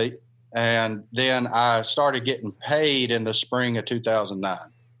 2008. And then I started getting paid in the spring of 2009.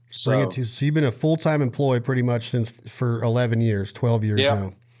 So you've been a full-time employee pretty much for 11 years, 12 years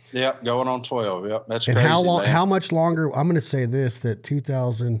now. Yep, going on 12. Yep, that's and crazy. How long? Man. How much longer? I'm going to say this: that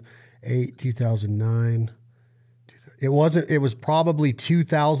 2008, 2009. It wasn't. It was probably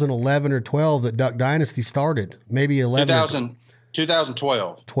 2011 or 12 that Duck Dynasty started. Maybe 11.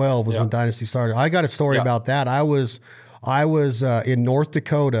 2012. 12 was when Dynasty started. I got a story about that. I was in North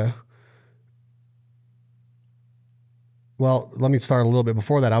Dakota. Well, let me start a little bit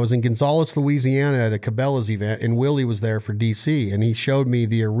before that. I was in Gonzales, Louisiana at a Cabela's event, and Willie was there for DC, and he showed me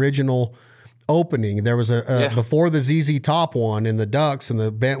the original opening. There was before the ZZ Top one and the Ducks and the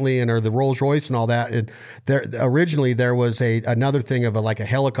Bentley or the Rolls Royce and all that. Originally there was another thing of like a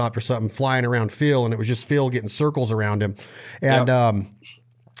helicopter or something flying around Phil, and it was just Phil getting circles around him. And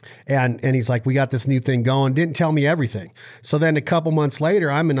and he's like, we got this new thing going. Didn't tell me everything. So then a couple months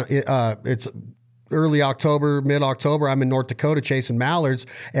later, I'm in it's early October, mid-October, I'm in North Dakota chasing mallards.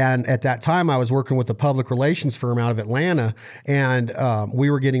 And at that time, I was working with a public relations firm out of Atlanta. And we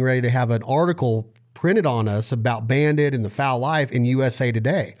were getting ready to have an article printed on us about Bandit and the foul life in USA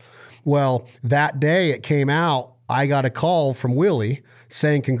Today. Well, that day it came out, I got a call from Willie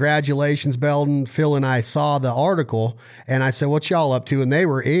saying, congratulations, Belden. Phil and I saw the article. And I said, what y'all up to?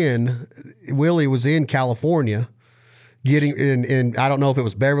 And Willie was in California, getting in, I don't know if it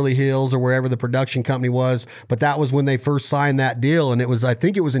was Beverly Hills or wherever the production company was, but that was when they first signed that deal. And I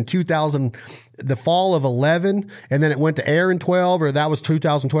think it was in 2000, the fall of 11, and then it went to air in 12, or that was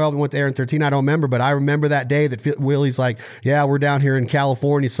 2012 and went to air in 13. I don't remember, but I remember that day that Willie's like, yeah, we're down here in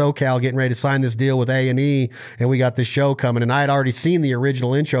California, SoCal, getting ready to sign this deal with A&E, and we got this show coming. And I had already seen the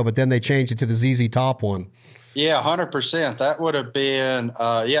original intro, but then they changed it to the ZZ Top one. Yeah, 100%. That would have been,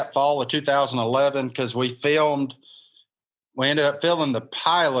 fall of 2011, because we filmed we ended up filming the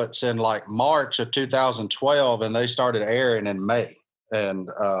pilots in like March of 2012, and they started airing in May.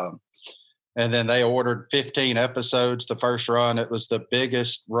 And then they ordered 15 episodes the first run. It was the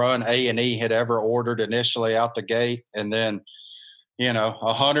biggest run A&E had ever ordered initially out the gate. And then,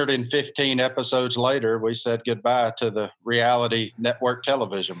 115 episodes later, we said goodbye to the reality network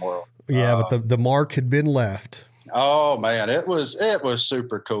television world. Yeah, but the mark had been left. Oh man, it was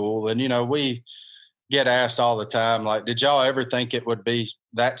super cool. And we get asked all the time, like, did y'all ever think it would be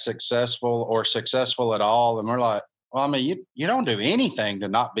that successful or successful at all? And we're like, well, I mean, you don't do anything to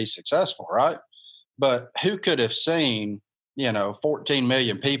not be successful, right? But who could have seen, 14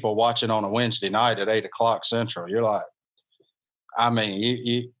 million people watching on a Wednesday night at 8:00 Central? You're like, I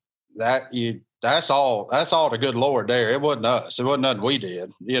mean, that's all the good Lord there. It wasn't us. It wasn't nothing we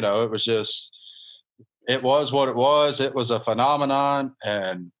did. It was just, it was what it was. It was a phenomenon.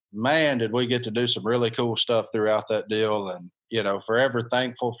 And man, did we get to do some really cool stuff throughout that deal. And, forever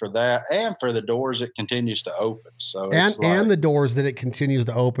thankful for that and for the doors it continues to open. So and the doors that it continues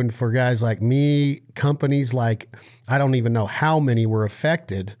to open for guys like me, companies like, I don't even know how many were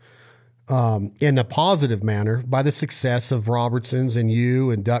affected in a positive manner by the success of Robertson's and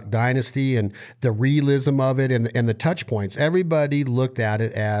you and Duck Dynasty and the realism of it and the touch points. Everybody looked at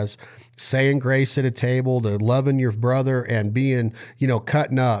it as saying grace at a table, to loving your brother and being,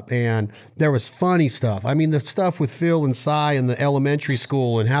 cutting up. And there was funny stuff. I mean, the stuff with Phil and Cy in the elementary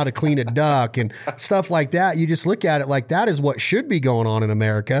school and how to clean a duck and stuff like that. You just look at it like that is what should be going on in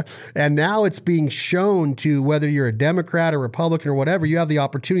America. And now it's being shown to, whether you're a Democrat or Republican or whatever, you have the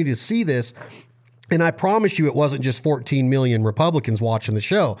opportunity to see this. And I promise you, it wasn't just 14 million Republicans watching the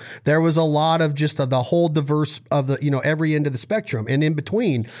show. There was a lot of just the whole diverse of the, every end of the spectrum and in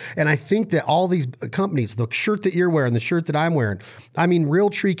between. And I think that all these companies, the shirt that you're wearing, the shirt that I'm wearing, I mean,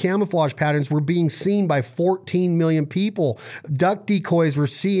 Realtree camouflage patterns were being seen by 14 million people. Duck decoys were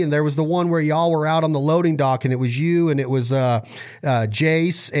seen. There was the one where y'all were out on the loading dock and it was you and it was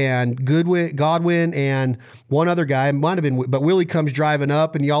Jace and Godwin and one other guy. It might have been, but Willie comes driving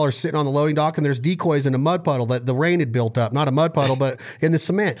up and y'all are sitting on the loading dock and there's decoys in a mud puddle that the rain had built up, not a mud puddle, but in the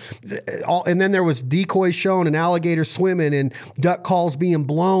cement. And then there was decoys shown and alligators swimming and duck calls being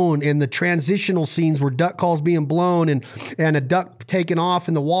blown and the transitional scenes where duck calls being blown and a duck taking off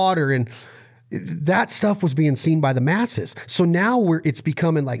in the water. And that stuff was being seen by the masses. So now it's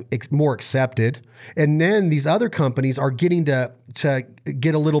becoming like more accepted. And then these other companies are getting to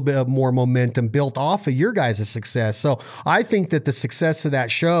get a little bit of more momentum built off of your guys' success. So I think that the success of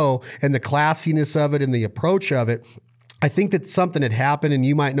that show and the classiness of it and the approach of it, I think that something had happened, and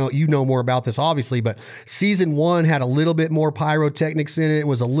you know more about this obviously, but season 1 had a little bit more pyrotechnics in it. It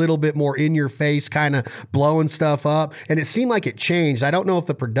was a little bit more in your face, kind of blowing stuff up. And it seemed like it changed. I don't know if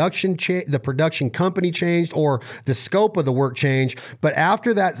the production company changed or the scope of the work changed, but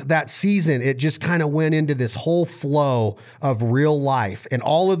after that season, it just kind of went into this whole flow of real life. And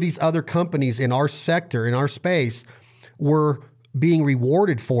all of these other companies in our sector, in our space, were being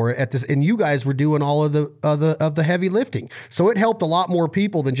rewarded for it and you guys were doing all of the heavy lifting. So it helped a lot more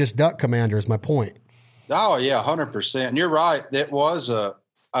people than just Duck Commander is my point. Oh yeah, 100%. And you're right. It was a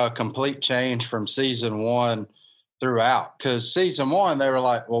complete change from season 1 throughout, because season 1, they were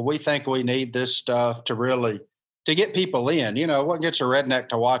like, well, we think we need this stuff to get people in. What gets a redneck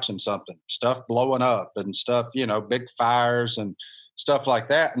to watching something? Stuff blowing up and stuff, big fires and stuff like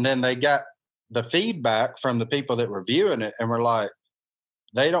that. And then they got the feedback from the people that were viewing it and were like,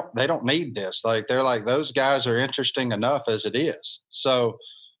 they don't need this. Like, they're like, those guys are interesting enough as it is. So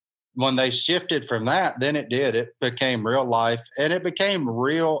when they shifted from that, then it became real life and it became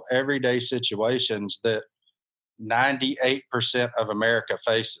real everyday situations that 98% of America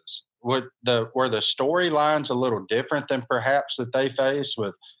faces. Were the storylines a little different than perhaps that they face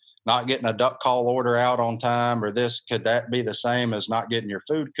with not getting a duck call order out on time, or could that be the same as not getting your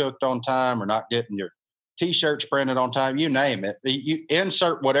food cooked on time or not getting your T-shirts printed on time? You name it. You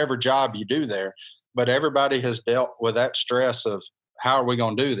insert whatever job you do there, but everybody has dealt with that stress of how are we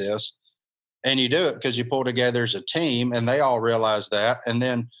going to do this? And you do it because you pull together as a team, and they all realize that. And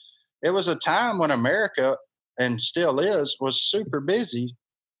then it was a time when America, and still is, was super busy.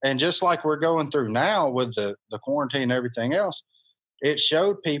 And just like we're going through now with the quarantine and everything else, it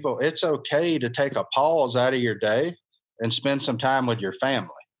showed people it's okay to take a pause out of your day and spend some time with your family.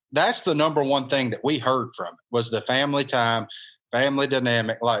 That's the number one thing that we heard from it, was the family time, family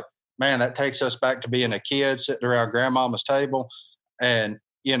dynamic. Like, man, that takes us back to being a kid sitting around grandmama's table. And,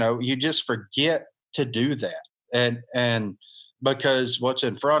 you just forget to do that. And because what's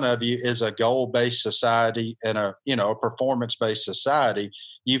in front of you is a goal-based society and a performance-based society,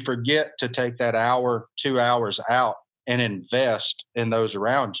 you forget to take that hour, 2 hours out and invest in those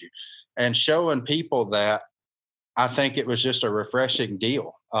around you. And showing people that, I think it was just a refreshing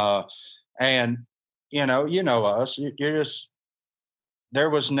deal. And you know us, you're just, there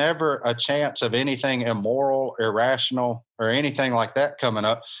was never a chance of anything immoral, irrational, or anything like that coming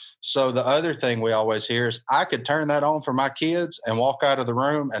up. So the other thing we always hear is, I could turn that on for my kids and walk out of the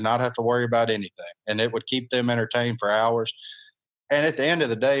room and not have to worry about anything. And it would keep them entertained for hours. And at the end of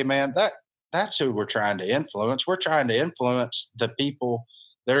the day, man, that's who we're trying to influence. We're trying to influence the people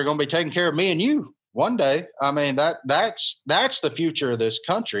that are going to be taking care of me and you one day. I mean, that's the future of this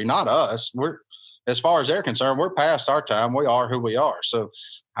country, not us. As far as they're concerned, we're past our time. We are who we are. So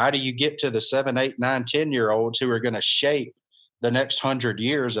how do you get to the 7, 8, 9, 10-year-olds who are going to shape the next 100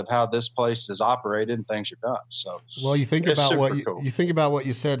 years of how this place is operated and things are done? So, well, you think about you think about what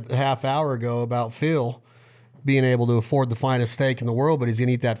you said a half hour ago about Phil being able to afford the finest steak in the world, but he's going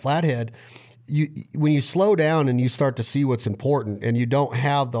to eat that flathead. When you slow down and you start to see what's important, and you don't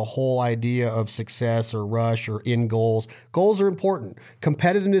have the whole idea of success or rush or end goals. Goals are important.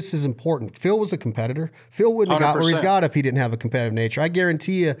 Competitiveness is important. Phil was a competitor. Phil wouldn't have got where he's got if he didn't have a competitive nature. I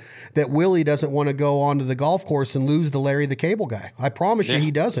guarantee you that Willie doesn't want to go onto the golf course and lose to Larry the Cable Guy. I promise you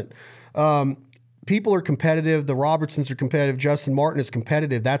he doesn't. People are competitive. The Robertsons are competitive. Justin Martin is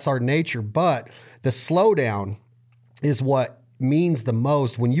competitive. That's our nature. But the slowdown is what means the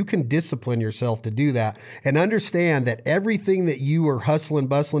most when you can discipline yourself to do that and understand that everything that you are hustling,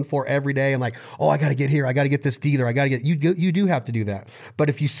 bustling for every day and like, oh, I got to get here, I got to get this dealer, I got to get, you do have to do that. But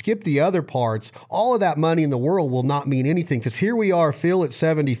if you skip the other parts, all of that money in the world will not mean anything, because here we are, Phil at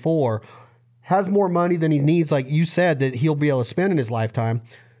 74, has more money than he needs, like you said, that he'll be able to spend in his lifetime.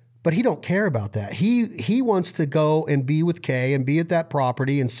 But he don't care about that. He wants to go and be with Kay and be at that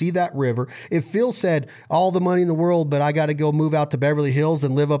property and see that river. If Phil said, all the money in the world, but I got to go move out to Beverly Hills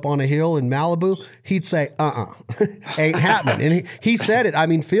and live up on a hill in Malibu, he'd say, ain't happening. And he said it. I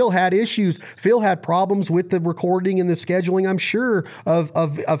mean, Phil had issues. Phil had problems with the recording and the scheduling, I'm sure,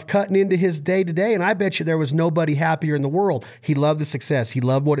 of cutting into his day-to-day. And I bet you there was nobody happier in the world. He loved the success. He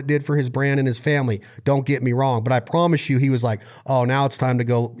loved what it did for his brand and his family. Don't get me wrong. But I promise you, he was like, oh, now it's time to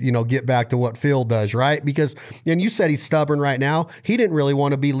go, get back to what Phil does, right? Because, and you said he's stubborn right now. He didn't really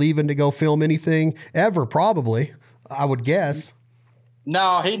want to be leaving to go film anything ever, probably, I would guess.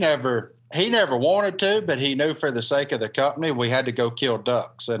 No, he never wanted to, but he knew for the sake of the company, we had to go kill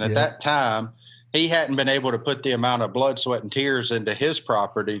ducks. And at that time, he hadn't been able to put the amount of blood, sweat, and tears into his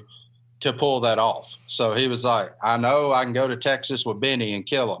property to pull that off. So he was like, I know I can go to Texas with Benny and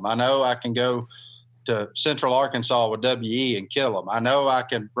kill him. I know I can go to Central Arkansas with WE and kill them. I know I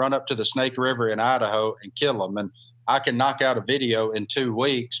can run up to the Snake River in Idaho and kill them. And I can knock out a video in 2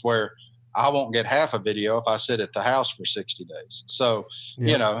 weeks where I won't get half a video if I sit at the house for 60 days. So,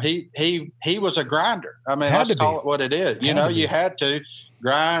 he was a grinder. I mean, let's call it what it is. You had to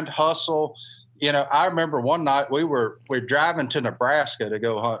grind, hustle. I remember one night we're driving to Nebraska to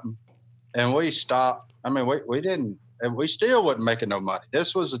go hunting, and we stopped. I mean, we still wasn't making no money.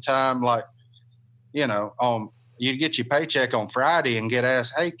 This was a time like, you'd get your paycheck on Friday and get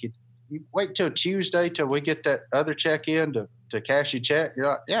asked, hey, could you wait till Tuesday till we get that other check in to cash your check? You're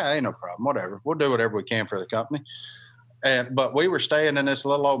like, yeah, ain't no problem. Whatever. We'll do whatever we can for the company. But we were staying in this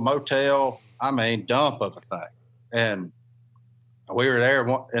little old motel, dump of a thing. And we were there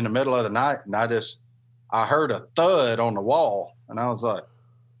in the middle of the night, and I heard a thud on the wall. And I was like,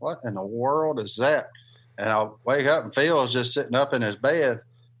 what in the world is that? And I wake up and Phil's just sitting up in his bed.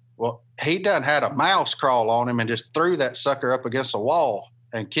 Well, he done had a mouse crawl on him and just threw that sucker up against the wall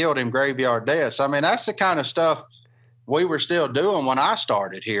and killed him graveyard dead. So, that's the kind of stuff we were still doing when I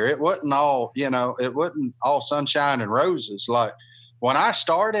started here. It wasn't all, it wasn't all sunshine and roses. Like when I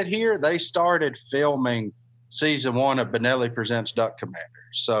started here, they started filming season 1 of Benelli Presents Duck Commander.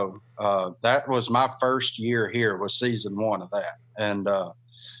 So that was my first year here, was season 1 of that. And,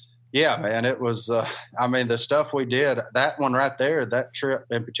 yeah, man, it was, the stuff we did, that one right there, that trip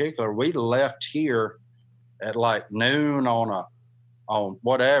in particular, we left here at like noon on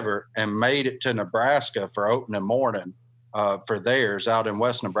whatever and made it to Nebraska for opening morning for theirs out in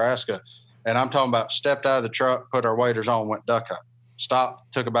West Nebraska. And I'm talking about stepped out of the truck, put our waders on, went duck hunting, stopped,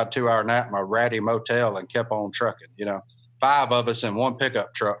 took about a 2-hour nap in my ratty motel and kept on trucking, 5 of us in one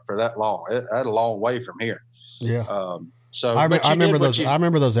pickup truck for that long. That's a long way from here. Yeah. So I remember those. I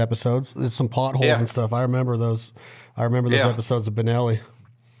remember those episodes. There's some potholes and stuff. I remember those. Episodes of Benelli.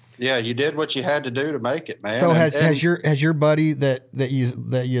 Yeah, you did what you had to do to make it, man. So has your buddy that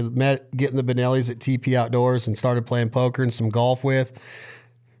you met getting the Benellis at TP Outdoors and started playing poker and some golf with?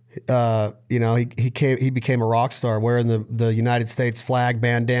 He became a rock star wearing the United States flag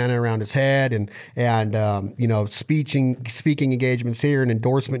bandana around his head and speaking engagements here and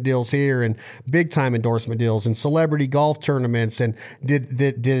endorsement deals here and big time endorsement deals and celebrity golf tournaments. And did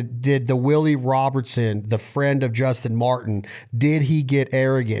the Willie Robertson, the friend of Justin Martin, did he get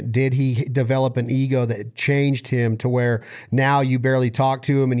arrogant? Did he develop an ego that changed him to where now you barely talk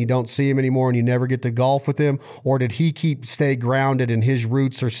to him and you don't see him anymore and you never get to golf with him? Or did he stay grounded and his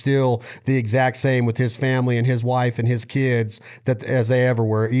roots are still the exact same with his family and his wife and his kids that as they ever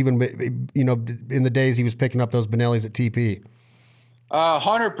were, even in the days he was picking up those Benellis at TP?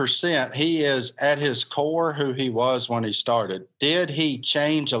 100%. He is at his core who he was when he started. Did he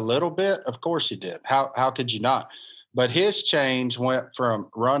change a little bit? Of course he did. How could you not? But his change went from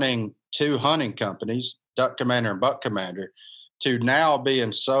running 2 hunting companies, Duck Commander and Buck Commander, to now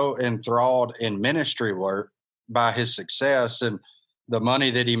being so enthralled in ministry work by his success and the money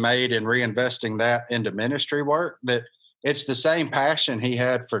that he made and reinvesting that into ministry work, that it's the same passion he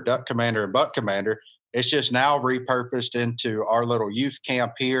had for Duck Commander and Buck Commander. It's just now repurposed into our little youth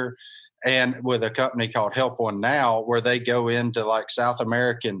camp here and with a company called Help One Now, where they go into like South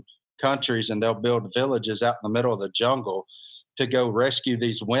American countries and they'll build villages out in the middle of the jungle to go rescue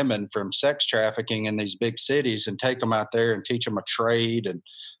these women from sex trafficking in these big cities and take them out there and teach them a trade and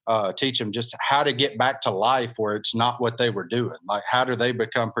teach them just how to get back to life where it's not what they were doing. Like, how do they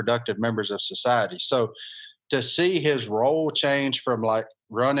become productive members of society? So to see his role change from like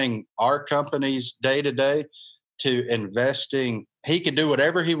running our companies day to day to investing, he could do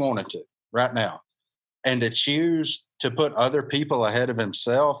whatever he wanted to right now. And to choose to put other people ahead of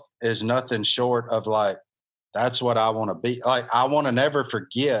himself is nothing short of like, that's what I want to be. Like, I want to never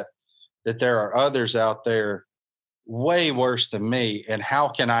forget that there are others out there way worse than me. And how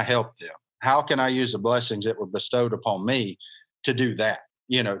can I help them? How can I use the blessings that were bestowed upon me to do that?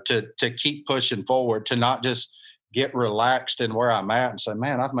 To keep pushing forward, to not just get relaxed in where I'm at and say,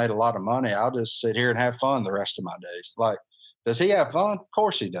 man, I've made a lot of money. I'll just sit here and have fun the rest of my days. Like, does he have fun? Of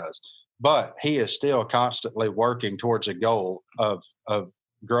course he does. But he is still constantly working towards a goal of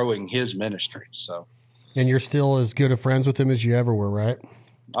growing his ministry. So. And you're still as good of friends with him as you ever were, right?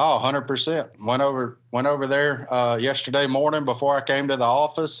 Oh, 100%. Went over there yesterday morning before I came to the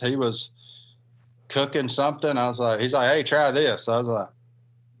office. He was cooking something. He's like, hey, try this. I was like,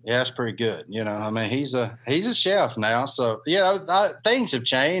 yeah, it's pretty good. He's a chef now. So, things have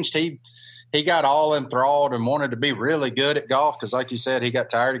changed. He got all enthralled and wanted to be really good at golf because, like you said, he got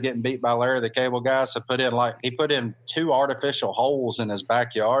tired of getting beat by Larry the Cable Guy. So he put in 2 artificial holes in his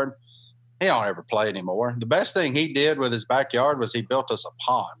backyard. He don't ever play anymore. The best thing he did with his backyard was he built us a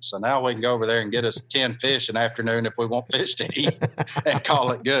pond. So now we can go over there and get us 10 fish an afternoon if we want fish to eat and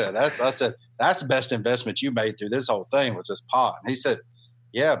call it good. I said, that's the best investment you made through this whole thing was this pond. He said,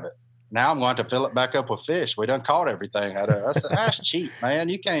 yeah, but now I'm going to fill it back up with fish. We done caught everything out of it. I said, that's cheap, man.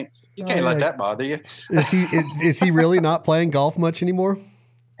 You can't let that bother you. Is he really not playing golf much anymore?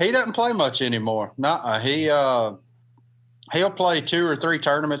 He doesn't play much anymore. He'll play 2 or 3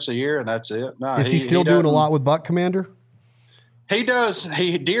 tournaments a year, and that's it. No, is he still doing a lot with Buck Commander? He does.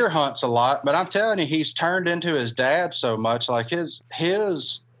 He deer hunts a lot, but I'm telling you, he's turned into his dad so much. Like his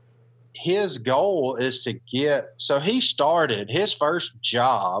goal is to get. So he started his first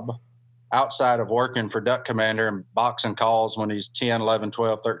job outside of working for Duck Commander and boxing calls when he's 10, 11,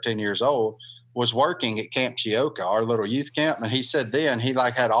 12, 13 years old, was working at Camp Chioka, our little youth camp. And he said then he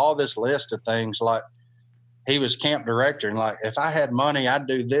like had all this list of things like, he was camp director and like, if I had money, I'd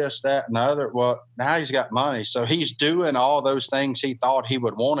do this, that, and the other. Well, now he's got money. So he's doing all those things he thought he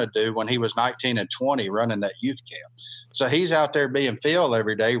would want to do when he was 19 and 20 running that youth camp. So he's out there being Phil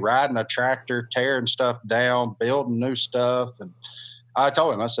every day, riding a tractor, tearing stuff down, building new stuff. And I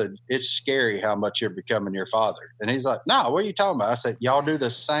told him, I said, it's scary how much you're becoming your father. And he's like, no, what are you talking about? I said, y'all do the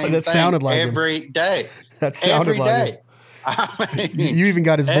same thing like every day. That sounded every like day. I mean, you even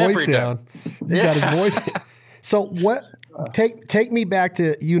got his voice down. You got his voice down. So what? Take me back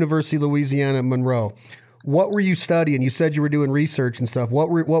to University of Louisiana Monroe. What were you studying? You said you were doing research and stuff. What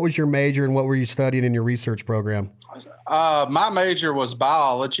was your major and what were you studying in your research program? My major was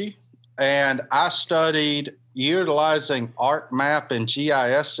biology, and I studied utilizing ArcMap and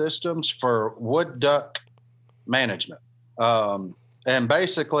GIS systems for wood duck management. And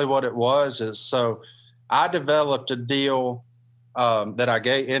basically, what it was is so I developed a deal that I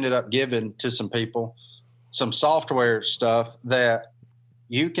ended up giving to some people. Some software stuff that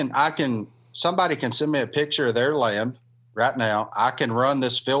somebody can send me a picture of their land right now. I can run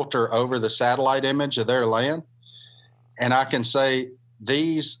this filter over the satellite image of their land. And I can say,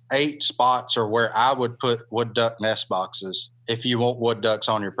 these 8 spots are where I would put wood duck nest boxes if you want wood ducks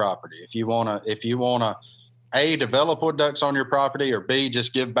on your property. If you want to A, develop wood ducks on your property, or B,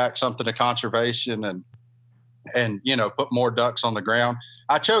 just give back something to conservation and put more ducks on the ground.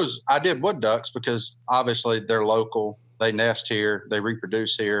 I did wood ducks because obviously they're local. They nest here, they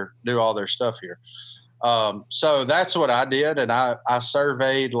reproduce here, do all their stuff here. So that's what I did. And I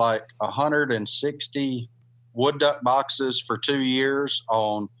surveyed like 160 wood duck boxes for 2 years.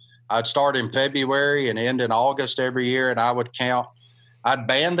 I'd start in February and end in August every year. And I'd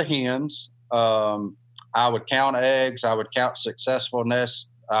ban the hens. I would count eggs. I would count successful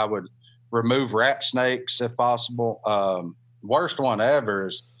nests. I would remove rat snakes if possible. Worst one ever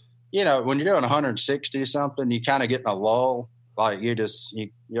is, when you're doing 160 something, you kind of get in a lull. Like you're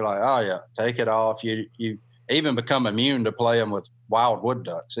like, oh yeah, take it off. You even become immune to playing with wild wood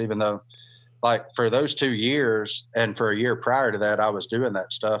ducks, even though like for those 2 years and for a year prior to that, I was doing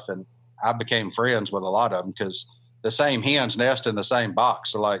that stuff, and I became friends with a lot of them because the same hens nest in the same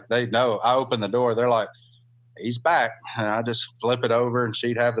box. So like they know I open the door, they're like, he's back. And I just flip it over and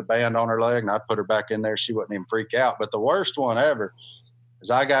she'd have the band on her leg and I'd put her back in there. She wouldn't even freak out. But the worst one ever is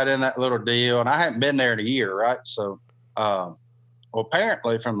I got in that little deal and I hadn't been there in a year. Right. So,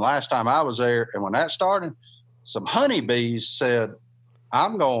 apparently from the last time I was there and when that started, some honeybees said,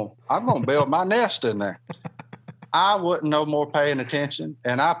 I'm going to build my nest in there. I wasn't no more paying attention.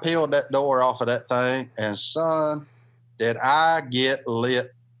 And I peeled that door off of that thing and son, did I get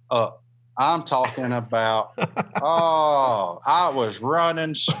lit up. I'm talking about, I was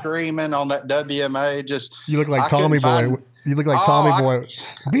running, screaming on that WMA. You look like Tommy Boy. You look like Tommy Boy.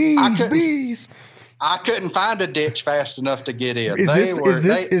 Bees. I couldn't find a ditch fast enough to get in.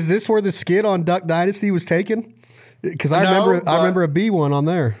 Is this where the skid on Duck Dynasty was taken? Because I remember a bee one on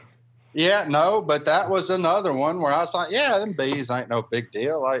there. Yeah, no, but that was another one where I was like, yeah, them bees ain't no big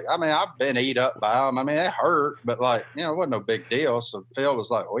deal. Like, I mean, I've been eat up by them. I mean, it hurt, but like, it wasn't no big deal. So Phil was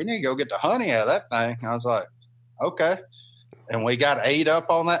like, we need to go get the honey out of that thing. I was like, okay. And we got ate up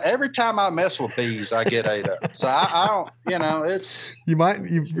on that. Every time I mess with bees, I get ate up. So I don't, it's.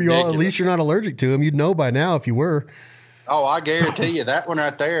 At least you're not allergic to them. You'd know by now if you were. Oh, I guarantee you that one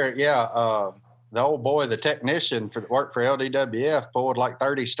right there. Yeah. The old boy, the technician worked for LDWF, pulled like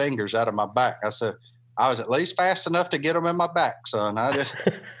 30 stingers out of my back. I said, I was at least fast enough to get them in my back, son. I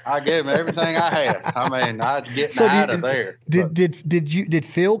gave him everything I had. I mean, I'd get out of there. Did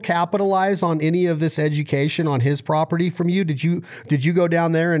Phil capitalize on any of this education on his property from you? Did you go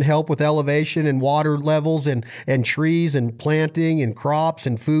down there and help with elevation and water levels and trees and planting and crops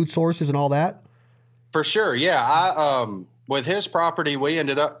and food sources and all that? For sure. Yeah. With his property, we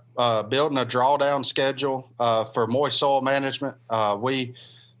ended up building a drawdown schedule for moist soil management.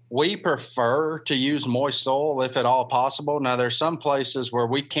 We prefer to use moist soil if at all possible. Now, there's some places where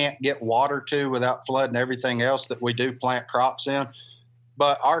we can't get water to without flooding everything else that we do plant crops in.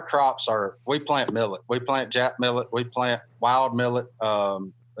 But our crops we plant millet. We plant jack millet. We plant wild millet.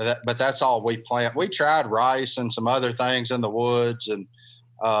 But that's all we plant. We tried rice and some other things in the woods, and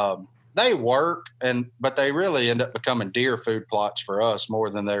they work, but they really end up becoming deer food plots for us more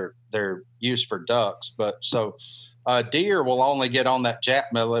than they're used for ducks. But so deer will only get on that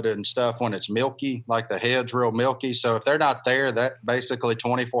jack millet and stuff when it's milky, like the head's real milky. So if they're not there, that basically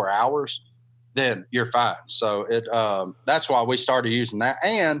 24 hours, then you're fine. So that's why we started using that.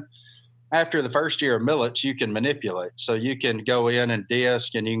 And after the first year of millets, you can manipulate. So you can go in and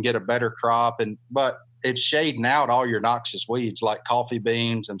disc and you can get a better crop. But it's shading out all your noxious weeds like coffee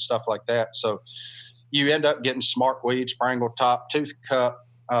beans and stuff like that. So you end up getting smart weeds, springle top, tooth cup,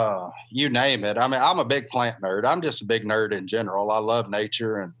 you name it. I mean, I'm a big plant nerd. I'm just a big nerd in general. I love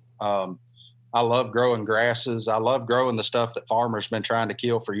nature and I love growing grasses. I love growing the stuff that farmers been trying to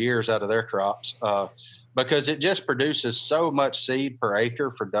kill for years out of their crops because it just produces so much seed per acre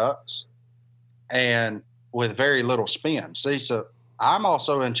for ducks and with very little spend. See, so I'm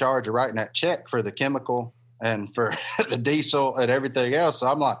also in charge of writing that check for the chemical and for the diesel and everything else. So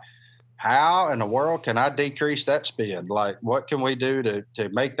I'm like, how in the world can I decrease that spend? Like, what can we do to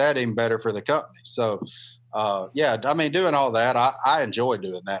make that even better for the company? So, yeah, I mean, doing all that, I enjoy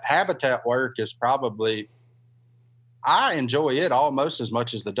doing that. Habitat work is I enjoy it almost as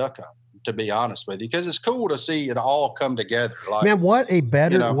much as the duck hunt, to be honest with you, because it's cool to see it all come together. Like, man, what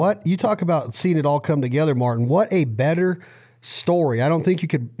you talk about seeing it all come together, Martin, what a better story. I don't think you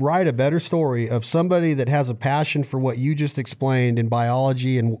could write a better story of somebody that has a passion for what you just explained in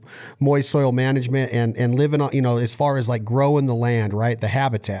biology and moist soil management and living on, as far as like growing the land, right? The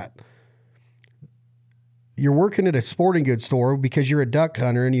habitat. you're working at a sporting goods store because you're a duck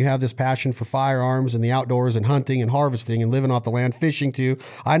hunter and you have this passion for firearms and the outdoors and hunting and harvesting and living off the land, fishing too.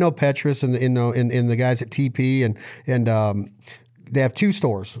 I know Petrus and the guys at TP and they have 2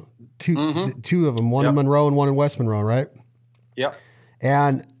 stores, two of them, one in Monroe and one in West Monroe, right? Yep.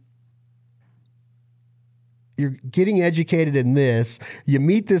 And you're getting educated in this. You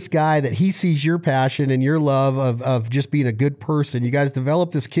meet this guy that he sees your passion and your love of just being a good person. You guys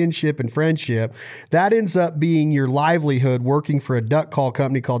develop this kinship and friendship. That ends up being your livelihood working for a duck call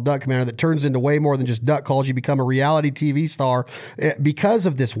company called Duck Commander that turns into way more than just duck calls. You become a reality TV star because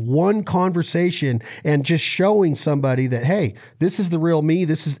of this one conversation and just showing somebody that, hey, this is the real me.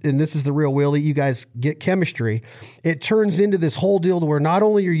 This is the real Willie. You guys get chemistry. It turns into this whole deal to where not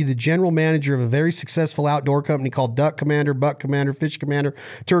only are you the general manager of a very successful outdoor company called Duck Commander, Buck Commander, Fish Commander,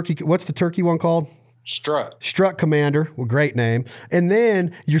 Turkey. What's the turkey one called? Strut Commander. Well, great name. And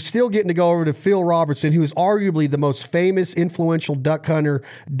then you're still getting to go over to Phil Robertson, who is arguably the most famous, influential duck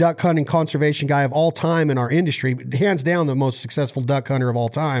hunting conservation guy of all time in our industry, hands down the most successful duck hunter of all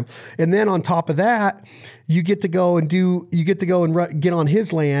time. And then on top of that, you get to go and get on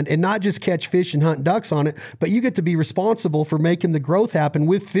his land and not just catch fish and hunt ducks on it, but you get to be responsible for making the growth happen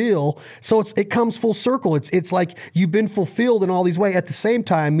with Phil. So it comes full circle. It's like you've been fulfilled in all these ways. At the same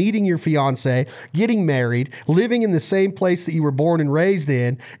time, meeting your fiance, getting married, living in the same place that you were born and raised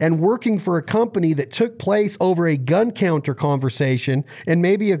in, and working for a company that took place over a gun counter conversation and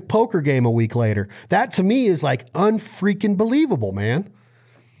maybe a poker game a week later. That to me is like unfreaking believable, man.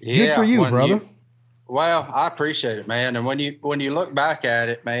 Yeah, good for you, brother. Well, I appreciate it, man. And when you look back at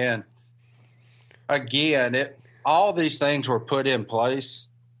it, man, again, all these things were put in place,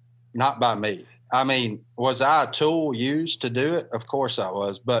 not by me. I mean, was I a tool used to do it? Of course I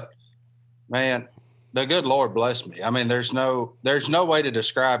was. But, man, the good Lord bless me. I mean, there's no way to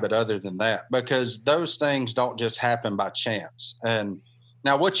describe it other than that, because those things don't just happen by chance. And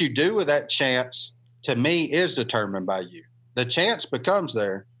now what you do with that chance, to me, is determined by you. The chance becomes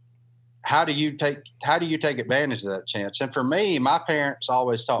there. How do you take advantage of that chance? And for me, my parents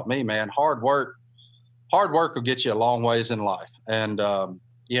always taught me, man, hard work will get you a long ways in life. And,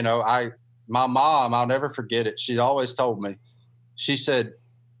 my mom, I'll never forget it. She always told me, she said,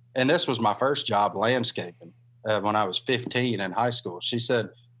 and this was my first job, landscaping, when I was 15 in high school. She said,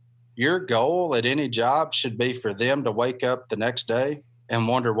 your goal at any job should be for them to wake up the next day and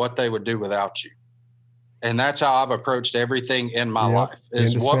wonder what they would do without you. And that's how I've approached everything in my life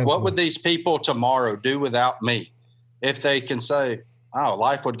is what would these people tomorrow do without me? If they can say, oh,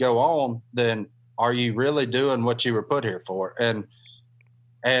 life would go on, then are you really doing what you were put here for?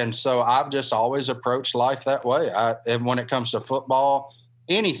 And so I've just always approached life that way. And when it comes to football,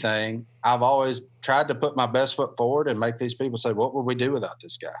 anything, I've always tried to put my best foot forward and make these people say, what would we do without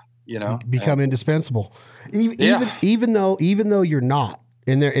this guy? Become indispensable. Even though you're not.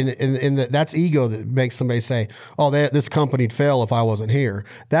 That's ego that makes somebody say, oh, this company'd fail if I wasn't here.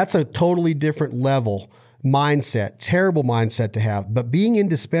 That's a totally different level mindset, terrible mindset to have. But being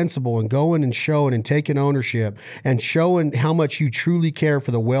indispensable and going and showing and taking ownership and showing how much you truly care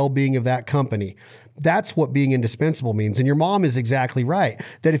for the well-being of that company, that's what being indispensable means. And your mom is exactly right.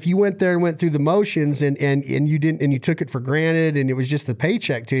 That if you went there and went through the motions and you didn't, and you took it for granted and it was just a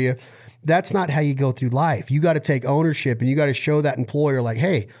paycheck to you, that's not how you go through life. You got to take ownership and you got to show that employer like,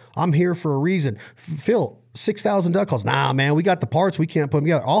 hey, I'm here for a reason. Phil, 6,000 duck calls. Nah, man, we got the parts. We can't put them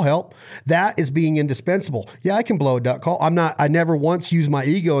together. I'll help. That is being indispensable. Yeah, I can blow a duck call. I never once used my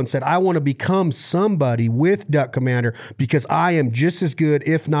ego and said, I want to become somebody with Duck Commander because I am just as good,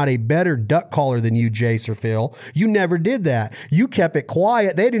 if not a better duck caller than you, Jace or Phil. You never did that. You kept it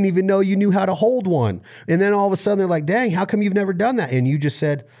quiet. They didn't even know you knew how to hold one. And then all of a sudden they're like, dang, how come you've never done that? And you just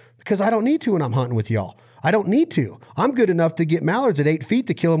said, because I don't need to when I'm hunting with y'all. I don't need to. I'm good enough to get mallards at 8 feet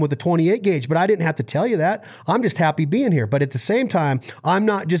to kill them with a 28 gauge, but I didn't have to tell you that. I'm just happy being here. But at the same time, I'm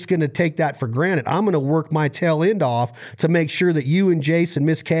not just going to take that for granted. I'm going to work my tail end off to make sure that you and Jason,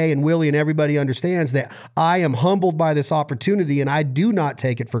 Miss Kay and Willie and everybody understands that I am humbled by this opportunity and I do not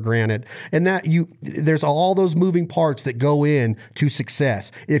take it for granted. And that there's all those moving parts that go in to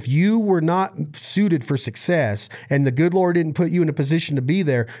success. If you were not suited for success and the good Lord didn't put you in a position to be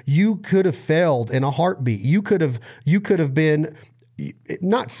there, you could have failed in a heartbeat. You could have been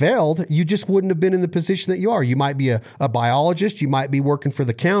not failed. You just wouldn't have been in the position that you are. You might be a biologist. You might be working for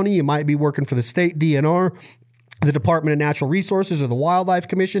the county. You might be working for the state DNR. the Department of Natural Resources or the Wildlife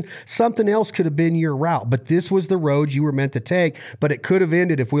Commission. Something else could have been your route, but this was the road you were meant to take. But it could have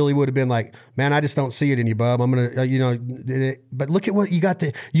ended if Willie would have been like, man, I just don't see it in you, bub. I'm going to, but look at what you got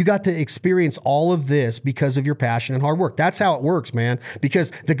to experience all of this because of your passion and hard work. That's how it works, man,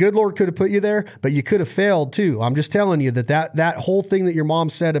 because the good Lord could have put you there, but you could have failed too. I'm just telling you that whole thing that your mom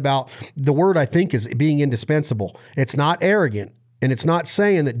said about the word, I think, is being indispensable. It's not arrogant. And it's not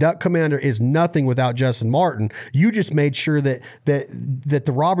saying that Duck Commander is nothing without Justin Martin. You just made sure that the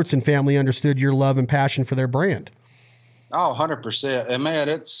Robertson family understood your love and passion for their brand. Oh, 100%. And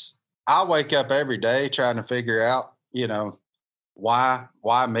man, I wake up every day trying to figure out,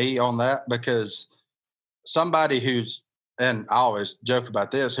 why me on that, because somebody and I always joke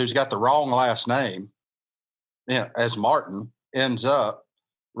about this, who's got the wrong last name, as Martin, ends up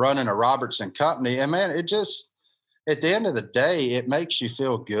running a Robertson company. And man, at the end of the day, it makes you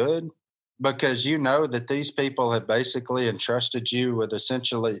feel good because you know that these people have basically entrusted you with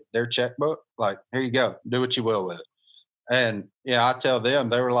essentially their checkbook. Like, here you go, do what you will with it. And I tell them,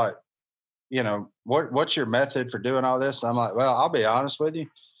 they were like, what's your method for doing all this? I'm like, well, I'll be honest with you.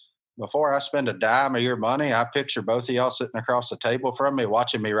 Before I spend a dime of your money, I picture both of y'all sitting across the table from me,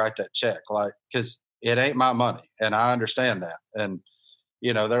 watching me write that check. Like, cause it ain't my money. And I understand that. And,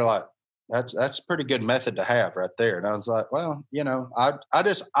 they're like, that's a pretty good method to have right there. And I was like, well,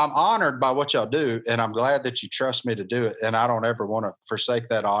 I'm honored by what y'all do, and I'm glad that you trust me to do it. And I don't ever want to forsake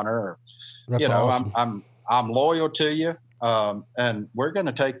that honor. Or, that's awesome. I'm loyal to you. And we're going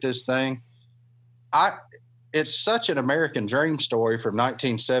to take this thing. It's such an American dream story from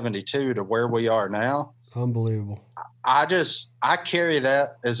 1972 to where we are now. Unbelievable. I carry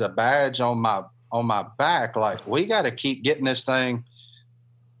that as a badge on my back. Like, we got to keep getting this thing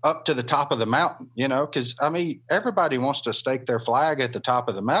up to the top of the mountain, because everybody wants to stake their flag at the top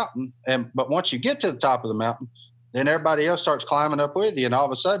of the mountain. But once you get to the top of the mountain, then everybody else starts climbing up with you. And all of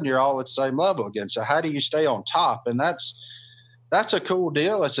a sudden you're all at the same level again. So how do you stay on top? And that's a cool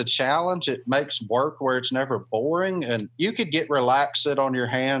deal. It's a challenge. It makes work where it's never boring, and you could get relaxed, sit on your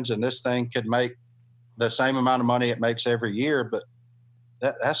hands, and this thing could make the same amount of money it makes every year. But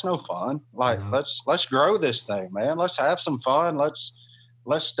that's no fun. Like, let's grow this thing, man. Let's have some fun. Let's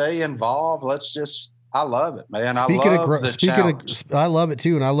stay involved. I love it, man. I love it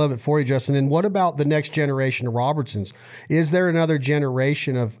too. And I love it for you, Justin. And what about the next generation of Robertsons? Is there another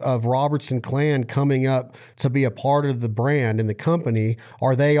generation of Robertson clan coming up to be a part of the brand and the company?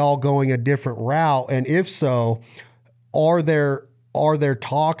 Are they all going a different route? And if so, are there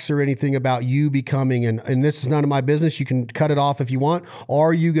talks or anything about you becoming and this is none of my business, you can cut it off if you want.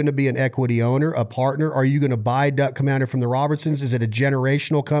 Are you going to be an equity owner, a partner? Are you going to buy Duck Commander from the Robertsons? Is it a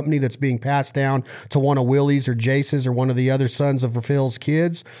generational company that's being passed down to one of Willie's or Jace's or one of the other sons of Phil's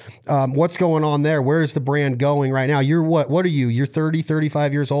kids? What's going on there? Where is the brand going right now? You're what are you? You're 30,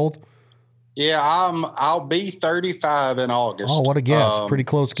 35 years old? Yeah, I'll be 35 in August. Oh, what a guess. Pretty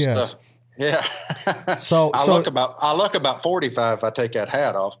close guess. Yeah. I look about 45 if I take that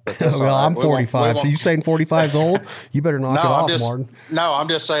hat off. But that's well, right. I'm 45. So you saying 45 is old? You better knock it off, Martin. No, I'm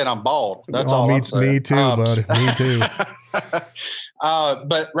just saying I'm bald. That's all I'm saying. Me too, buddy. Me too.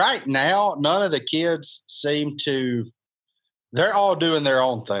 But right now, none of the kids they're all doing their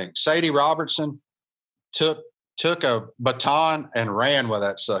own thing. Sadie Robertson took a baton and ran with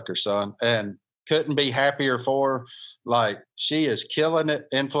that sucker, son, and couldn't be happier for her. Like, she is killing it,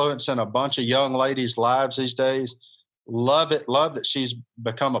 influencing a bunch of young ladies' lives these days. Love it. Love that she's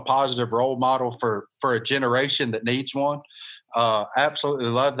become a positive role model for a generation that needs one. Absolutely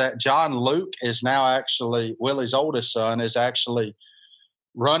love that. John Luke is now actually, Willie's oldest son, is actually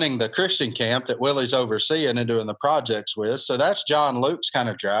running the Christian camp that Willie's overseeing and doing the projects with. So that's John Luke's kind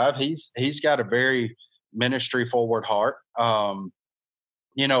of drive. He's got a very ministry forward heart.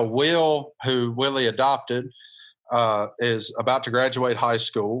 Will, who Willie adopted, is about to graduate high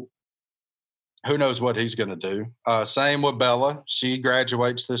school. Who knows what he's going to do? Same with Bella. She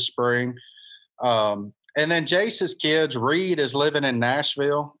graduates this spring. And then Jace's kids, Reed is living in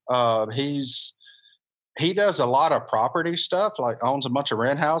Nashville. He does a lot of property stuff, like owns a bunch of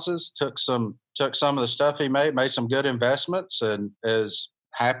rent houses, took some of the stuff he made some good investments, and is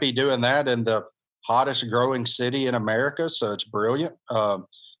happy doing that in the hottest growing city in America. So it's brilliant.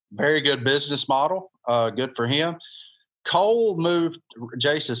 Very good business model. Good for him. Cole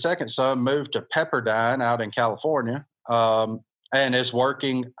Jace's second son, moved to Pepperdine out in California, and is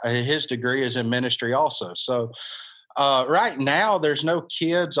working. His degree is in ministry also. So right now there's no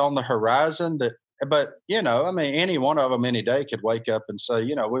kids on the horizon but any one of them any day could wake up and say,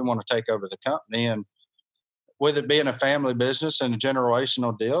 we want to take over the company. And with it being a family business and a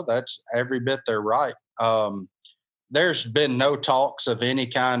generational deal, that's every bit they're right. there's been no talks of any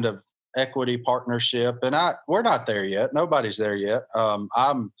kind of equity partnership, and we're not there yet. Nobody's there yet.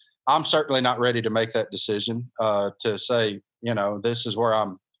 I'm certainly not ready to make that decision to say, this is where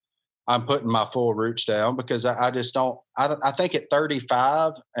I'm putting my full roots down, because I just don't. I think at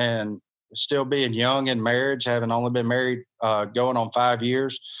 35 and still being young in marriage, having only been married going on 5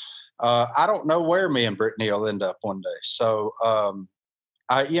 years, I don't know where me and Brittany will end up one day. So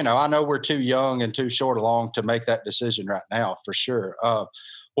I know we're too young and too short along to make that decision right now, for sure.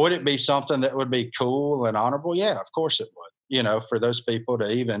 Would it be something that would be cool and honorable? Yeah, of course it would. For those people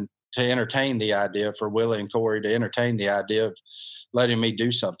to entertain the idea, for Willie and Corey to entertain the idea of letting me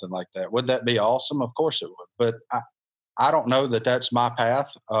do something like that. Would that be awesome? Of course it would. But I don't know that that's my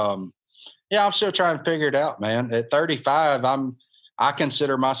path. I'm still trying to figure it out, man. At 35, I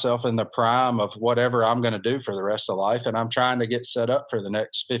consider myself in the prime of whatever I'm going to do for the rest of life. And I'm trying to get set up for the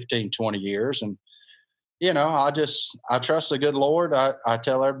next 15, 20 years. And, I trust the good Lord. I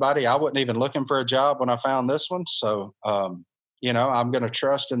tell everybody I wasn't even looking for a job when I found this one. So, I'm going to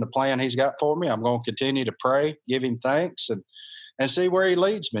trust in the plan he's got for me. I'm going to continue to pray, give him thanks, and see where he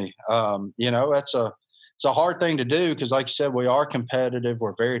leads me. It's a hard thing to do, because like you said, we are competitive.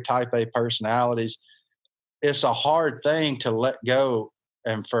 We're very type A personalities. It's a hard thing to let go,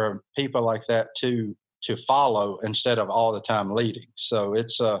 and for people like that to follow instead of all the time leading. So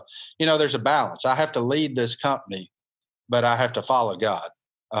it's there's a balance. I have to lead this company, but I have to follow God.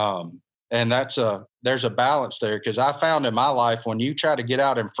 And there's a balance there, because I found in my life, when you try to get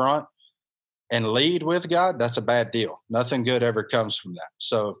out in front and lead with God, that's a bad deal. Nothing good ever comes from that.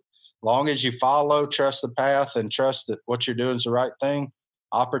 So long as you follow, trust the path, and trust that what you're doing is the right thing,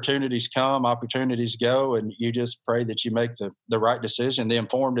 opportunities come, opportunities go, and you just pray that you make the right decision, the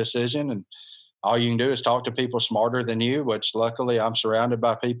informed decision. And all you can do is talk to people smarter than you, which luckily I'm surrounded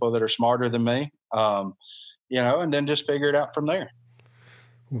by people that are smarter than me, and then just figure it out from there.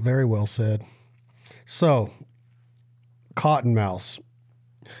 Very well said. So, cottonmouths.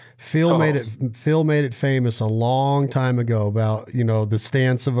 Phil made it famous a long time ago about, the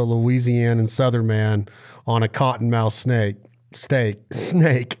stance of a Louisiana Southern man on a cottonmouth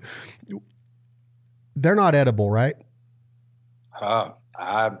snake. They're not edible, right?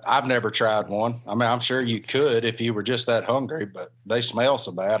 I've never tried one. I mean, I'm sure you could if you were just that hungry, but they smell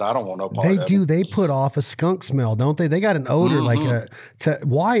so bad. I don't want no part of them. They do. They put off a skunk smell, don't they? They got an odor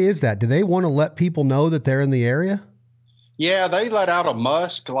why is that? Do they want to let people know that they're in the area? Yeah, they let out a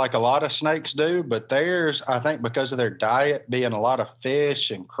musk like a lot of snakes do, but theirs, I think because of their diet being a lot of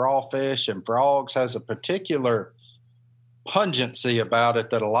fish and crawfish and frogs, has a particular pungency about it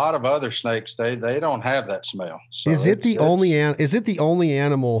that a lot of other snakes, they don't have that smell. So is it the only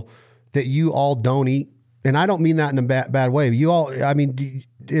animal that you all don't eat? And I don't mean that in a bad way.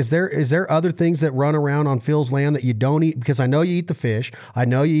 Is there other things that run around on Phil's land that you don't eat? Because I know you eat the fish. I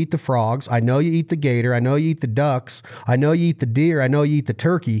know you eat the frogs. I know you eat the gator. I know you eat the ducks. I know you eat the deer. I know you eat the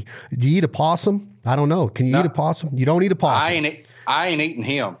turkey. Do you eat a possum? I don't know. Can you eat a possum? You don't eat a possum. I ain't eating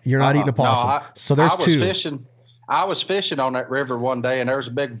him. You're not eating a possum. So there's two. I was fishing on that river one day, and there was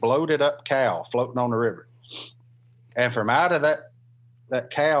a big bloated up cow floating on the river. And from out of that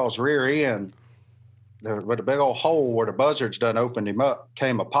cow's rear end, with a big old hole where the buzzards done opened him up,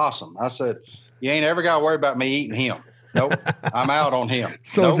 came a possum. I said, "You ain't ever got to worry about me eating him. Nope, I'm out on him."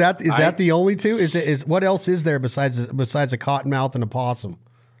 So nope, is that the only two? Is what else is there besides a cottonmouth and a possum?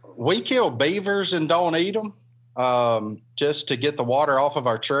 We kill beavers and don't eat them, just to get the water off of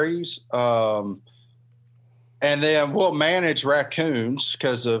our trees. And then we'll manage raccoons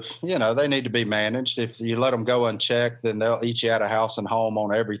because of, they need to be managed. If you let them go unchecked, then they'll eat you out of house and home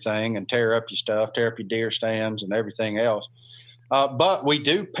on everything and tear up your stuff, tear up your deer stands and everything else. But we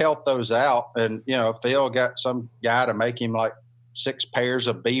do pelt those out. And, Phil got some guy to make him like 6 pairs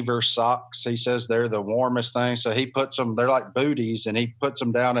of beaver socks. He says they're the warmest thing. So he puts them, they're like booties, and he puts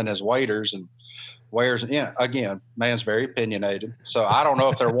them down in his waders and wears, again, man's very opinionated. So I don't know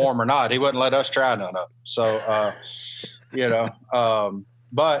if they're warm or not. He wouldn't let us try none of them. So,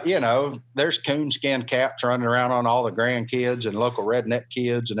 but, there's coonskin caps running around on all the grandkids and local redneck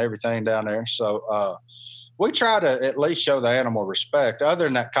kids and everything down there. So we try to at least show the animal respect. Other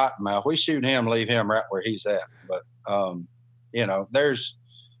than that cottonmouth, we shoot him, leave him right where he's at. But, there's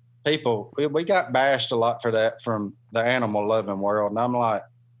people, we got bashed a lot for that from the animal loving world. And I'm like,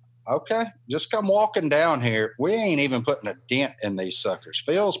 okay, just come walking down here. We ain't even putting a dent in these suckers.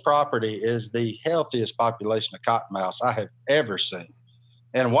 Phil's property is the healthiest population of cottonmouths I have ever seen.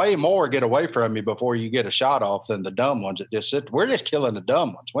 And way more get away from you before you get a shot off than the dumb ones that just sit. We're just killing the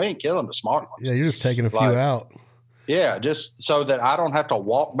dumb ones. We ain't killing the smart ones. Yeah, you're just taking a few out. Yeah, just so that I don't have to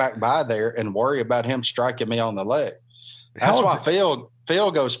walk back by there and worry about him striking me on the leg. That's why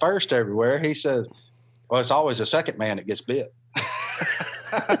Phil goes first everywhere. He says, well, it's always the second man that gets bit.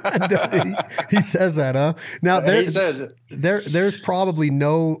 He says that, huh? Now He says it. There's probably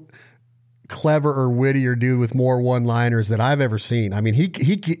no clever or wittier dude with more one-liners that I've ever seen. I mean,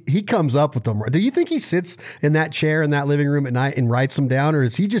 he comes up with them. Do you think he sits in that chair in that living room at night and writes them down, or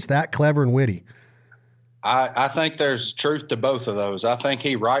is he just that clever and witty? I think there's truth to both of those. I think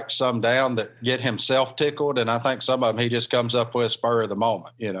he writes some down that get himself tickled, and I think some of them he just comes up with spur of the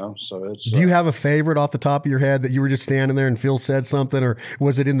moment, you know. So it's. Do you have a favorite off the top of your head that you were just standing there and Phil said something, or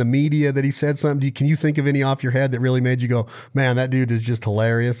was it in the media that he said something? Can you think of any off your head that really made you go, man, that dude is just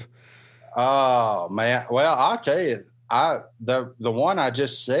hilarious? Oh man, well I'll tell you, the one I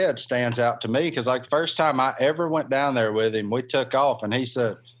just said stands out to me because like the first time I ever went down there with him, we took off, and he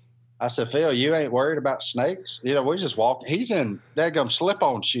said. I said, Phil, you ain't worried about snakes? You know, we just walk. He's in daggum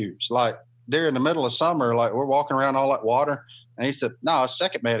slip-on shoes, like during the middle of summer, like we're walking around all that water. And he said, no, a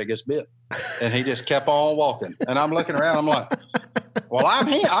second man that gets bit. And he just kept on walking. And I'm looking around. I'm like, well, I'm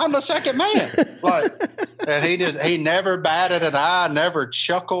here. I'm the second man. Like, and he never batted an eye, never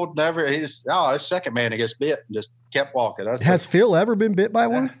chuckled, never. He just, oh, it's second man that gets bit, and just kept walking. Has Phil ever been bit by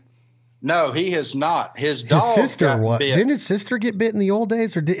one? No, he has not. His dog sister got what? bit. Didn't his sister get bit in the old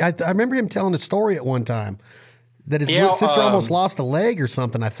days? Or I remember him telling a story at one time that his sister almost lost a leg or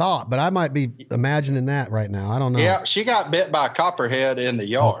something, I thought. But I might be imagining that right now. I don't know. Yeah, she got bit by a copperhead in the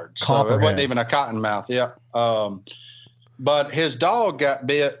yard. So it wasn't even a cottonmouth. Yeah. But his dog got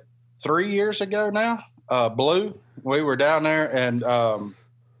bit 3 years ago now. Blue. We were down there, and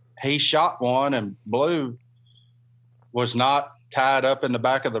he shot one, and Blue was not tied up in the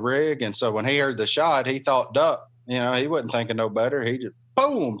back of the rig. And so when he heard the shot, he thought Duck. You know, he wasn't thinking no better. He just,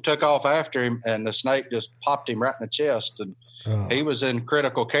 boom, took off after him, and the snake just popped him right in the chest. And he was in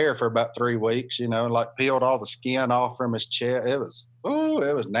critical care for about 3 weeks, you know, like peeled all the skin off from his chest. It was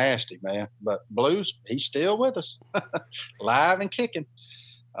nasty, man. But Blue's, he's still with us, live and kicking.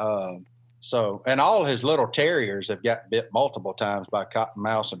 And all his little terriers have got bit multiple times by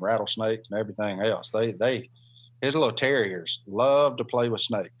cottonmouths and rattlesnakes and everything else. His little terriers love to play with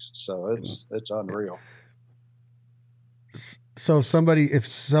snakes, so it's unreal. So if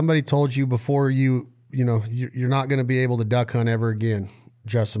somebody told you before you're not going to be able to duck hunt ever again,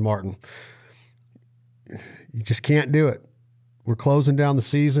 Justin Martin, you just can't do it. We're closing down the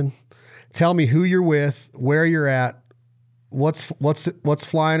season. Tell me who you're with, where you're at, what's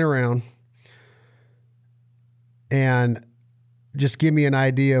flying around, and just give me an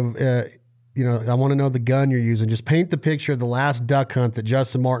idea of. I want to know the gun you're using. Just paint the picture of the last duck hunt that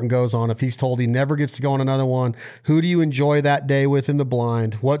Justin Martin goes on. If he's told he never gets to go on another one, who do you enjoy that day with in the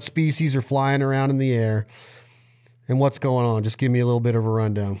blind? What species are flying around in the air? And what's going on? Just give me a little bit of a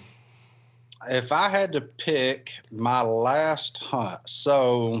rundown. If I had to pick my last hunt,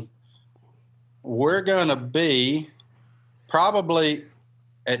 so we're going to be probably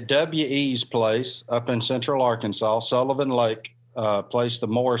at W.E.'s place up in central Arkansas, Sullivan Lake. Place the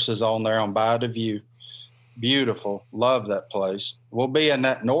Morrises on there on By the View. Beautiful. Love that place. We'll be in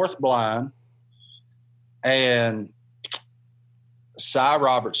that north blind, and Cy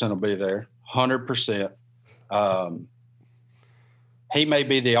Robertson will be there 100%. He may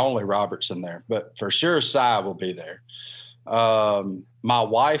be the only Robertson there, but for sure Cy will be there. My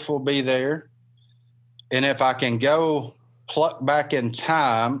wife will be there. And if I can go pluck back in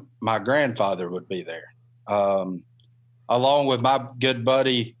time, my grandfather would be there. Along with my good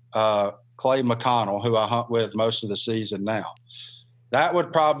buddy, Clay McConnell, who I hunt with most of the season now. That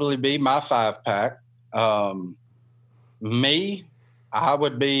would probably be my 5-pack. Me, I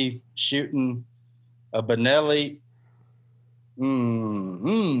would be shooting a Benelli,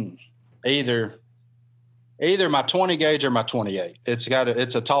 either my 20 gauge or my 28.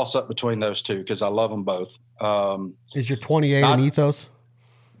 It's a toss up between those two because I love them both. Is your 28 an ethos?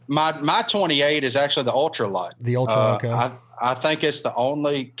 My 28 is actually the ultralight. The ultralight, okay. I think it's the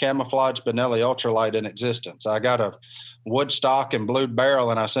only camouflage Benelli ultralight in existence. I got a Woodstock and blued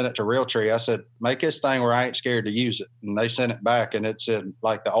barrel, and I sent it to Realtree. I said, make this thing where I ain't scared to use it. And they sent it back, and it's in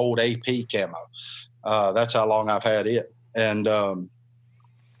like the old AP camo. That's how long I've had it. And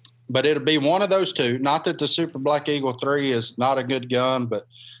but it'll be one of those two. Not that the Super Black Eagle 3 is not a good gun, but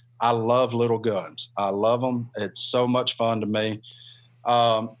I love little guns. I love them. It's so much fun to me.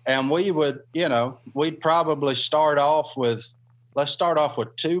 And we would, we'd probably let's start off with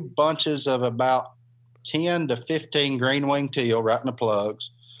 2 bunches of about 10 to 15 green wing teal right in the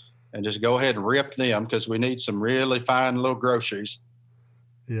plugs, and just go ahead and rip them because we need some really fine little groceries.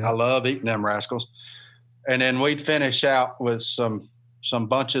 Yeah. I love eating them rascals. And then we'd finish out with some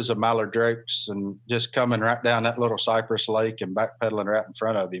bunches of mallard drakes and just coming right down that little cypress lake and backpedaling right in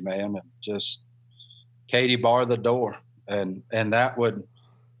front of you, man. And just Katie bar the door. And that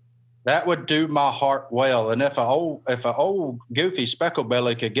would do my heart well. And if a old goofy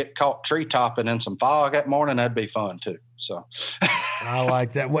specklebelly could get caught tree topping in some fog that morning, that'd be fun too. So I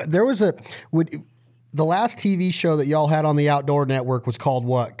like that. There was the last TV show that y'all had on the Outdoor Network was called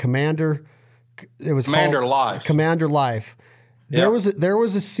what? Commander. It was Commander Life. Commander Life. Yep. There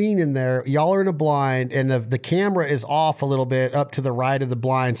was a scene in there. Y'all are in a blind, and the camera is off a little bit up to the right of the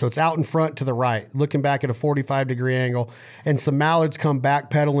blind, so it's out in front to the right, looking back at a 45-degree angle. And some mallards come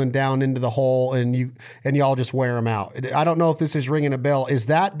backpedaling down into the hole, and y'all just wear them out. I don't know if this is ringing a bell. Is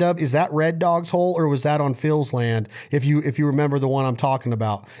that Red Dog's hole, or was that on Phil's land? If you remember the one I'm talking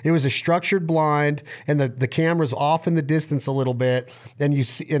about, it was a structured blind, and the camera's off in the distance a little bit, and you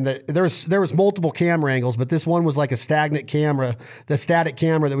see, and there was multiple camera angles, but this one was like a static camera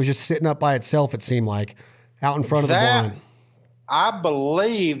that was just sitting up by itself, it seemed like, out in front of the blind. I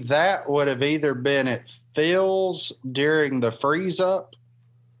believe that would have either been at Phil's during the freeze up,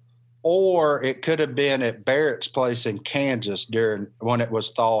 or it could have been at Barrett's place in Kansas when it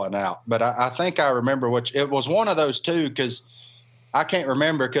was thawing out. But I think I remember it was one of those two, because I can't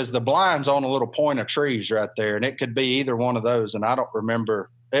remember, because the blind's on a little point of trees right there, and it could be either one of those. And I don't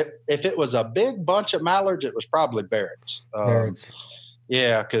remember. If it was a big bunch of mallards, it was probably Barrett's.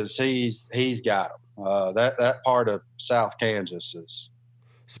 Yeah, because he's got them. That part of South Kansas is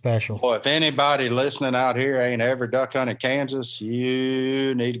special. Boy, if anybody listening out here ain't ever duck hunted Kansas,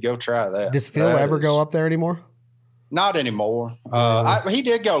 you need to go try that. Does Phil ever go up there anymore? Not anymore. He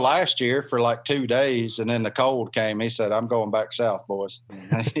did go last year for like 2 days, and then the cold came. He said, "I'm going back south, boys."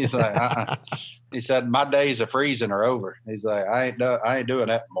 He's like, He said, "My days of freezing are over." He's like, I ain't doing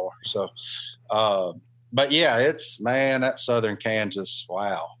that more. So, but yeah, that southern Kansas,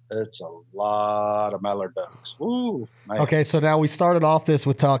 wow, it's a lot of mallard ducks. Ooh, man. Okay, so now we started off this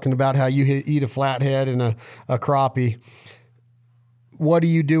with talking about how you eat a flathead and a crappie. What do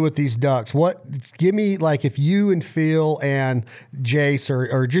you do with these ducks? Give me, like, if you and Phil and Jace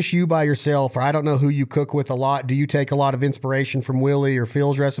or just you by yourself, or I don't know who you cook with a lot. Do you take a lot of inspiration from Willie or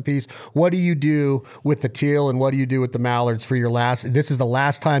Phil's recipes? What do you do with the teal, and what do you do with the mallards for your this is the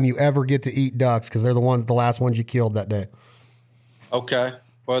last time you ever get to eat ducks, because they're the last ones you killed that day. Okay.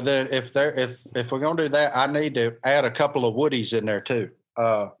 Well, then if we're going to do that, I need to add a couple of woodies in there too.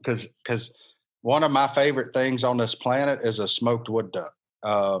 Cause one of my favorite things on this planet is a smoked wood duck.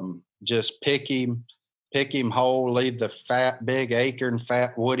 Just pick him whole, leave the big acorn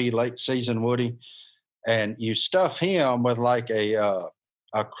fat woody, late season woody, and you stuff him with like a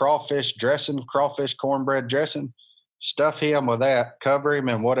crawfish cornbread dressing. Stuff him with that, cover him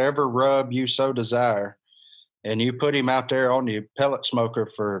in whatever rub you so desire, and you put him out there on your pellet smoker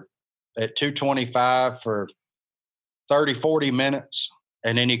at 225 for 30, 40 minutes.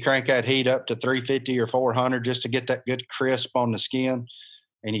 And then you crank that heat up to 350 or 400 just to get that good crisp on the skin.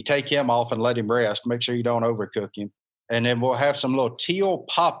 And you take him off and let him rest. Make sure you don't overcook him. And then we'll have some little teal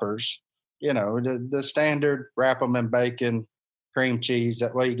poppers, the standard, wrap them in bacon, cream cheese.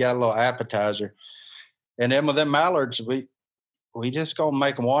 That way you got a little appetizer. And then with them mallards, we just going to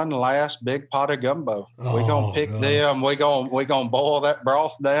make one last big pot of gumbo. We're going to pick them. We're going to boil that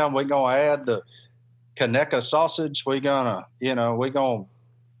broth down. We're going to add the Kaneka sausage. We're going to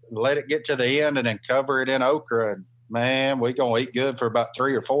let it get to the end and then cover it in okra, and man, we're going to eat good for about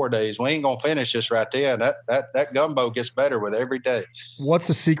 3 or 4 days. We ain't going to finish this right there. That gumbo gets better with every day. What's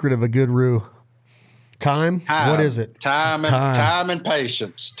the secret of a good roux? Time? What is it? Time and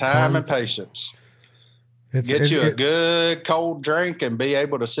patience. Time and patience. Get you a good cold drink and be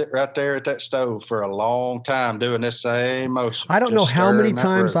able to sit right there at that stove for a long time doing this same motion. I don't know how many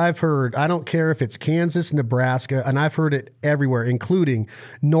times I've heard, I don't care if it's Kansas, Nebraska, and I've heard it everywhere, including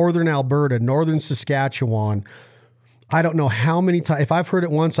northern Alberta, northern Saskatchewan. I don't know how many times. If I've heard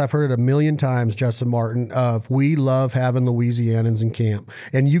it once, I've heard it a million times, Justin Martin, we love having Louisianans in camp.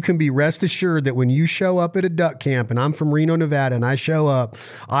 And you can be rest assured that when you show up at a duck camp, and I'm from Reno, Nevada, and I show up,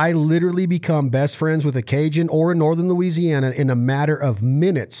 I literally become best friends with a Cajun or a northern Louisiana in a matter of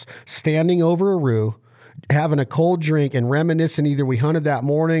minutes, standing over a roux, having a cold drink and reminiscing. Either we hunted that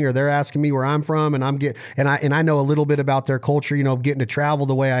morning or they're asking me where I'm from, and I know a little bit about their culture, getting to travel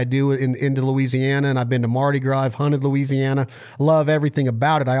the way I do into Louisiana. And I've been to Mardi Gras. I've hunted Louisiana, love everything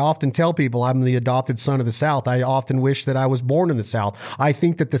about it. I often tell people I'm the adopted son of the South. I often wish that I was born in the South. I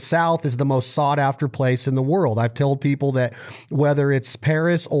think that the South is the most sought after place in the world. I've told people that whether it's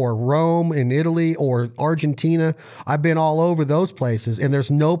Paris or Rome in Italy or Argentina, I've been all over those places, and there's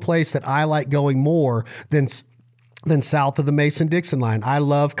no place that I like going more than south of the Mason-Dixon line. I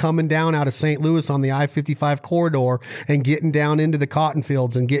love coming down out of St. Louis on the I-55 corridor and getting down into the cotton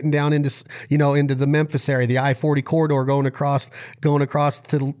fields and getting down into, into the Memphis area, the I-40 corridor going across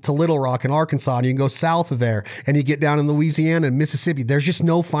to Little Rock in Arkansas. And you can go south of there and you get down in Louisiana and Mississippi. There's just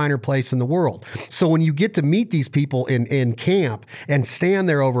no finer place in the world. So when you get to meet these people in camp and stand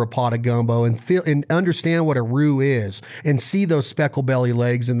there over a pot of gumbo and feel and understand what a roux is and see those speckle belly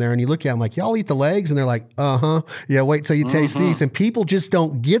legs in there, and you look at them like, y'all eat the legs? And they're like, uh-huh. Yeah, wait till you taste these. And people just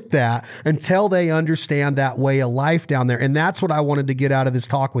don't get that until they understand that way of life down there. And that's what I wanted to get out of this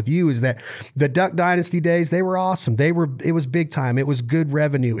talk with you, is that the Duck Dynasty days, they were awesome. It was big time. It was good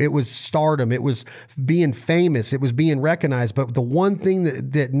revenue. It was stardom. It was being famous. It was being recognized. But the one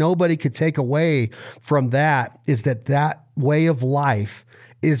thing that nobody could take away from that is that way of life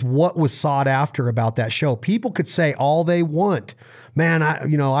is what was sought after about that show. People could say all they want. Man,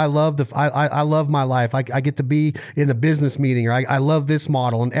 I love my life. I get to be in the business meeting, or I love this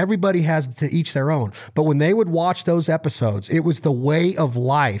model, and everybody has to each their own. But when they would watch those episodes, it was the way of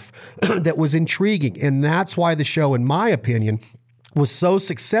life that was intriguing. And that's why the show, in my opinion, was so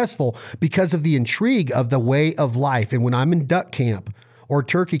successful, because of the intrigue of the way of life. And when I'm in duck camp or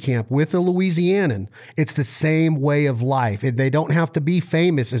turkey camp with a Louisianan, it's the same way of life. They don't have to be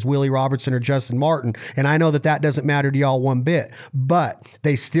famous as Willie Robertson or Justin Martin. And I know that doesn't matter to y'all one bit, but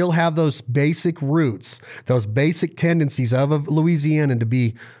they still have those basic roots, those basic tendencies of a Louisianan to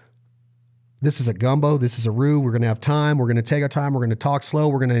be, this is a gumbo, this is a roux, we're going to have time, we're going to take our time, we're going to talk slow,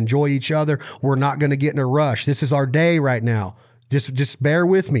 we're going to enjoy each other, we're not going to get in a rush. This is our day right now. Just bear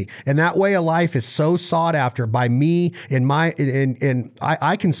with me. And that way of life is so sought after by me and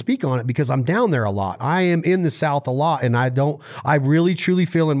I can speak on it because I'm down there a lot. I am in the South a lot, and I really truly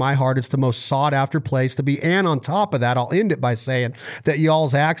feel in my heart it's the most sought after place to be. And on top of that, I'll end it by saying that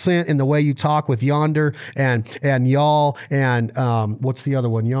y'all's accent and the way you talk with yonder and y'all and what's the other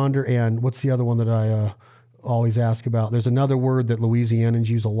one? Yonder, and what's the other one that I always ask about? There's another word that Louisianans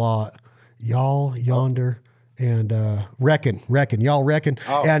use a lot. Y'all, yonder. And reckon, y'all reckon.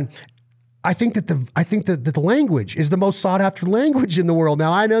 Oh. And I think that the language is the most sought after language in the world.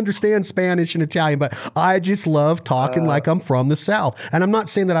 Now, I understand Spanish and Italian, but I just love talking like I'm from the South. And I'm not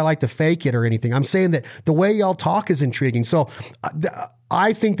saying that I like to fake it or anything. I'm saying that the way y'all talk is intriguing. So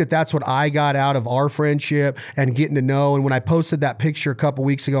I think that that's what I got out of our friendship and getting to know. And when I posted that picture a couple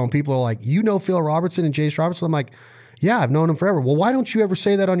weeks ago and people are like, Phil Robertson and Jace Robertson, I'm like, yeah, I've known him forever. Well, why don't you ever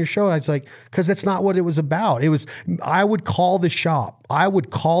say that on your show? I was like, because that's not what it was about. I would call the shop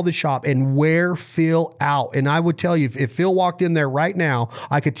and wear Phil out. And I would tell you, if Phil walked in there right now,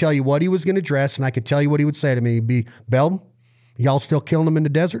 I could tell you what he was going to dress, and I could tell you what he would say to me. He'd be, Belton, y'all still killing him in the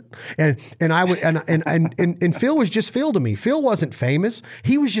desert? And I would, and Phil was just Phil to me. Phil wasn't famous.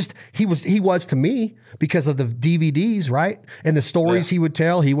 He was to me because of the DVDs, right? And the stories he would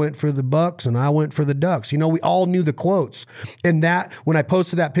tell. He went for the Bucks and I went for the Ducks. We all knew the quotes. And that, when I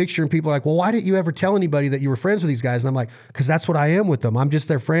posted that picture and people are like, well, why didn't you ever tell anybody that you were friends with these guys? And I'm like, because that's what I am with them. I'm just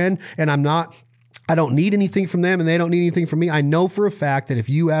their friend, and I don't need anything from them and they don't need anything from me. I know for a fact that if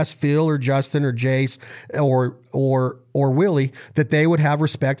you ask Phil or Justin or Jace or Willie, that they would have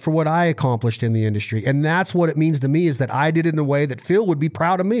respect for what I accomplished in the industry. And that's what it means to me, is that I did it in a way that Phil would be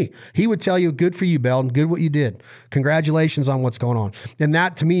proud of me. He would tell you, good for you, Belton, good what you did. Congratulations on what's going on. And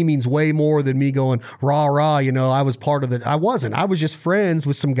that to me means way more than me going, rah, rah, I was part of it. I wasn't. I was just friends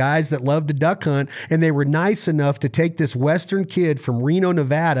with some guys that loved to duck hunt, and they were nice enough to take this Western kid from Reno,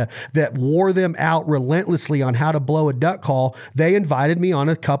 Nevada that wore them out relentlessly on how to blow a duck call. They invited me on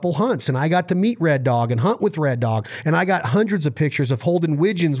a couple hunts, and I got to meet Red Dog and hunt with Red Dog. And I got hundreds of pictures of holding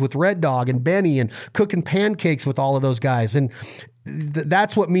widgeons with Red Dog and Benny and cooking pancakes with all of those guys. And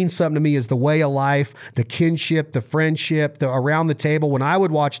that's what means something to me, is the way of life, the kinship, the friendship, the around the table. When I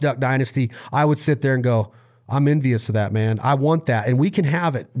would watch Duck Dynasty, I would sit there and go, I'm envious of that, man. I want that. And we can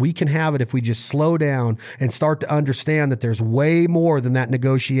have it. We can have it if we just slow down and start to understand that there's way more than that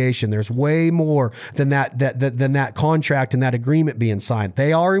negotiation. There's way more than that contract and that agreement being signed.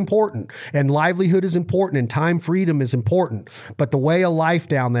 They are important, and livelihood is important, and time freedom is important. But the way of life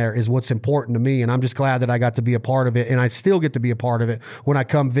down there is what's important to me. And I'm just glad that I got to be a part of it. And I still get to be a part of it when I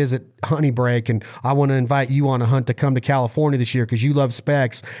come visit Honey Break. And I want to invite you on a hunt to come to California this year, because you love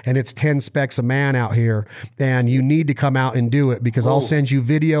specs, and it's 10 specs a man out here. And you need to come out and do it, because I'll send you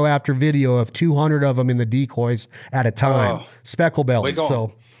video after video of 200 of them in the decoys at a time. Speckle bellies.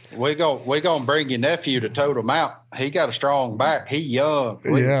 we gonna bring your nephew to tote him out. He got a strong back. He young.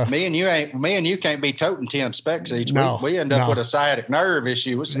 Me and you can't be toting 10 specs each. No, we end up with a sciatic nerve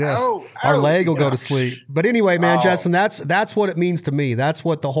issue. Our leg will go to sleep. But anyway, man, Justin, that's what it means to me. That's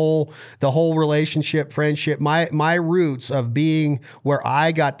what the whole relationship, friendship, my roots of being where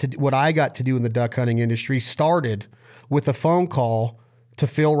what I got to do in the duck hunting industry started with a phone call to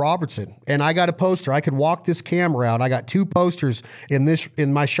Phil Robertson. And I got a poster. I could walk this camera out. I got 2 posters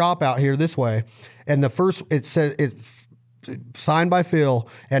in my shop out here this way. And the first, it says, it's signed by Phil,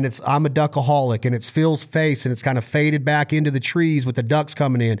 and it's I'm a duckaholic, and it's Phil's face, and it's kind of faded back into the trees with the ducks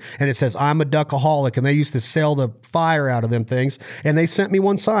coming in, and it says I'm a duckaholic, and they used to sell the fire out of them things, and they sent me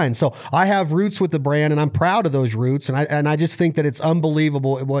one sign. So I have roots with the brand, and I'm proud of those roots, and I just think that it's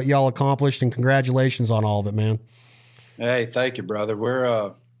unbelievable what y'all accomplished, and congratulations on all of it, man. Hey, thank you, brother.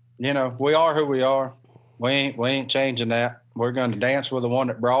 We're we are who we are. We ain't changing that. We're going to dance with the one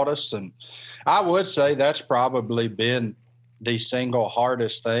that brought us, and I would say that's probably been the single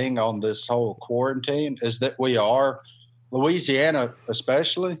hardest thing on this whole quarantine is that we are, Louisiana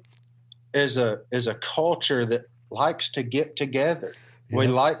especially, is a culture that likes to get together. Yeah. We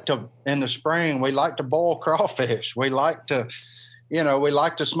like to, in the spring, we like to boil crawfish. We like to, we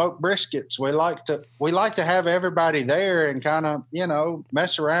like to smoke briskets. We like to have everybody there and kind of,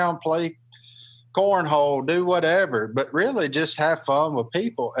 mess around, play cornhole, do whatever, but really just have fun with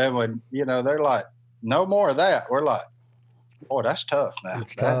people. And when, they're like, no more of that, we're like, boy, that's tough now.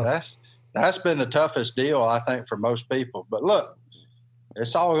 That's been the toughest deal, I think, for most people. But look,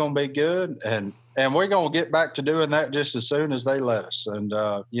 it's all going to be good, and we're going to get back to doing that just as soon as they let us. And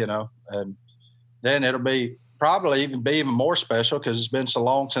and then it'll be probably even more special because it's been so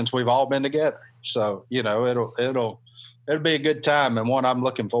long since we've all been together. So it'll be a good time, and one I'm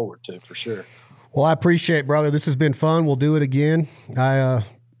looking forward to for sure. Well, I appreciate it, brother. This has been fun. We'll do it again.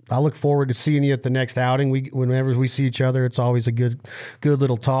 I look forward to seeing you at the next outing. Whenever we see each other, it's always a good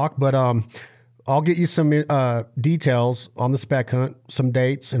little talk. But I'll get you some details on the spec hunt, some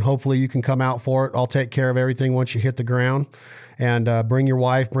dates, and hopefully you can come out for it. I'll take care of everything once you hit the ground. And bring your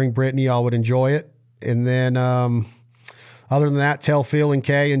wife, bring Brittany. I would enjoy it. And then other than that, tell Phil and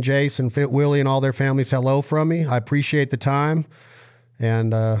Kay and Jace and Willie and all their families hello from me. I appreciate the time.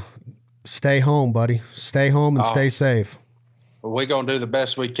 And stay home, buddy. Stay home and stay safe. We're going to do the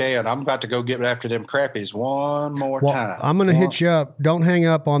best we can. I'm about to go get after them crappies one more time. I'm going to hit you up. Don't hang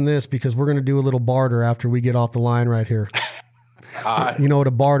up on this because we're going to do a little barter after we get off the line right here. You know what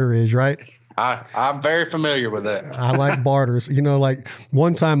a barter is, right? I'm very familiar with that. I like barters. Like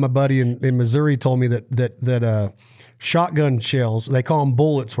one time my buddy in Missouri told me that shotgun shells, they call them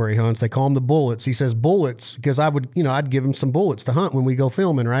bullets where he hunts. They call them the bullets. He says bullets because I'd give him some bullets to hunt when we go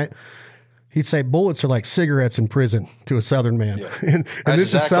filming, right? He'd say bullets are like cigarettes in prison to a Southern man. Yeah. and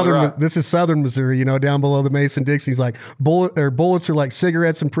this is Southern, right. This is Southern Missouri, down below the Mason-Dixie. He's like bullets are like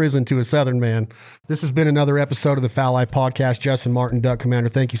cigarettes in prison to a Southern man. This has been another episode of the Fowl Life Podcast. Justin Martin, Duck Commander,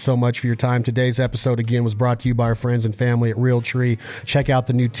 thank you so much for your time. Today's episode, again, was brought to you by our friends and family at Real Tree. Check out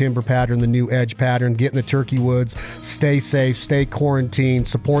the new timber pattern, the new edge pattern. Get in the turkey woods. Stay safe. Stay quarantined.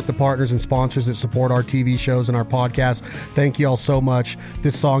 Support the partners and sponsors that support our TV shows and our podcast. Thank you all so much.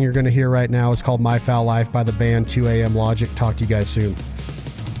 This song you're going to hear right now is called My Fowl Life by the band 2 AM Logic. Talk to you guys soon.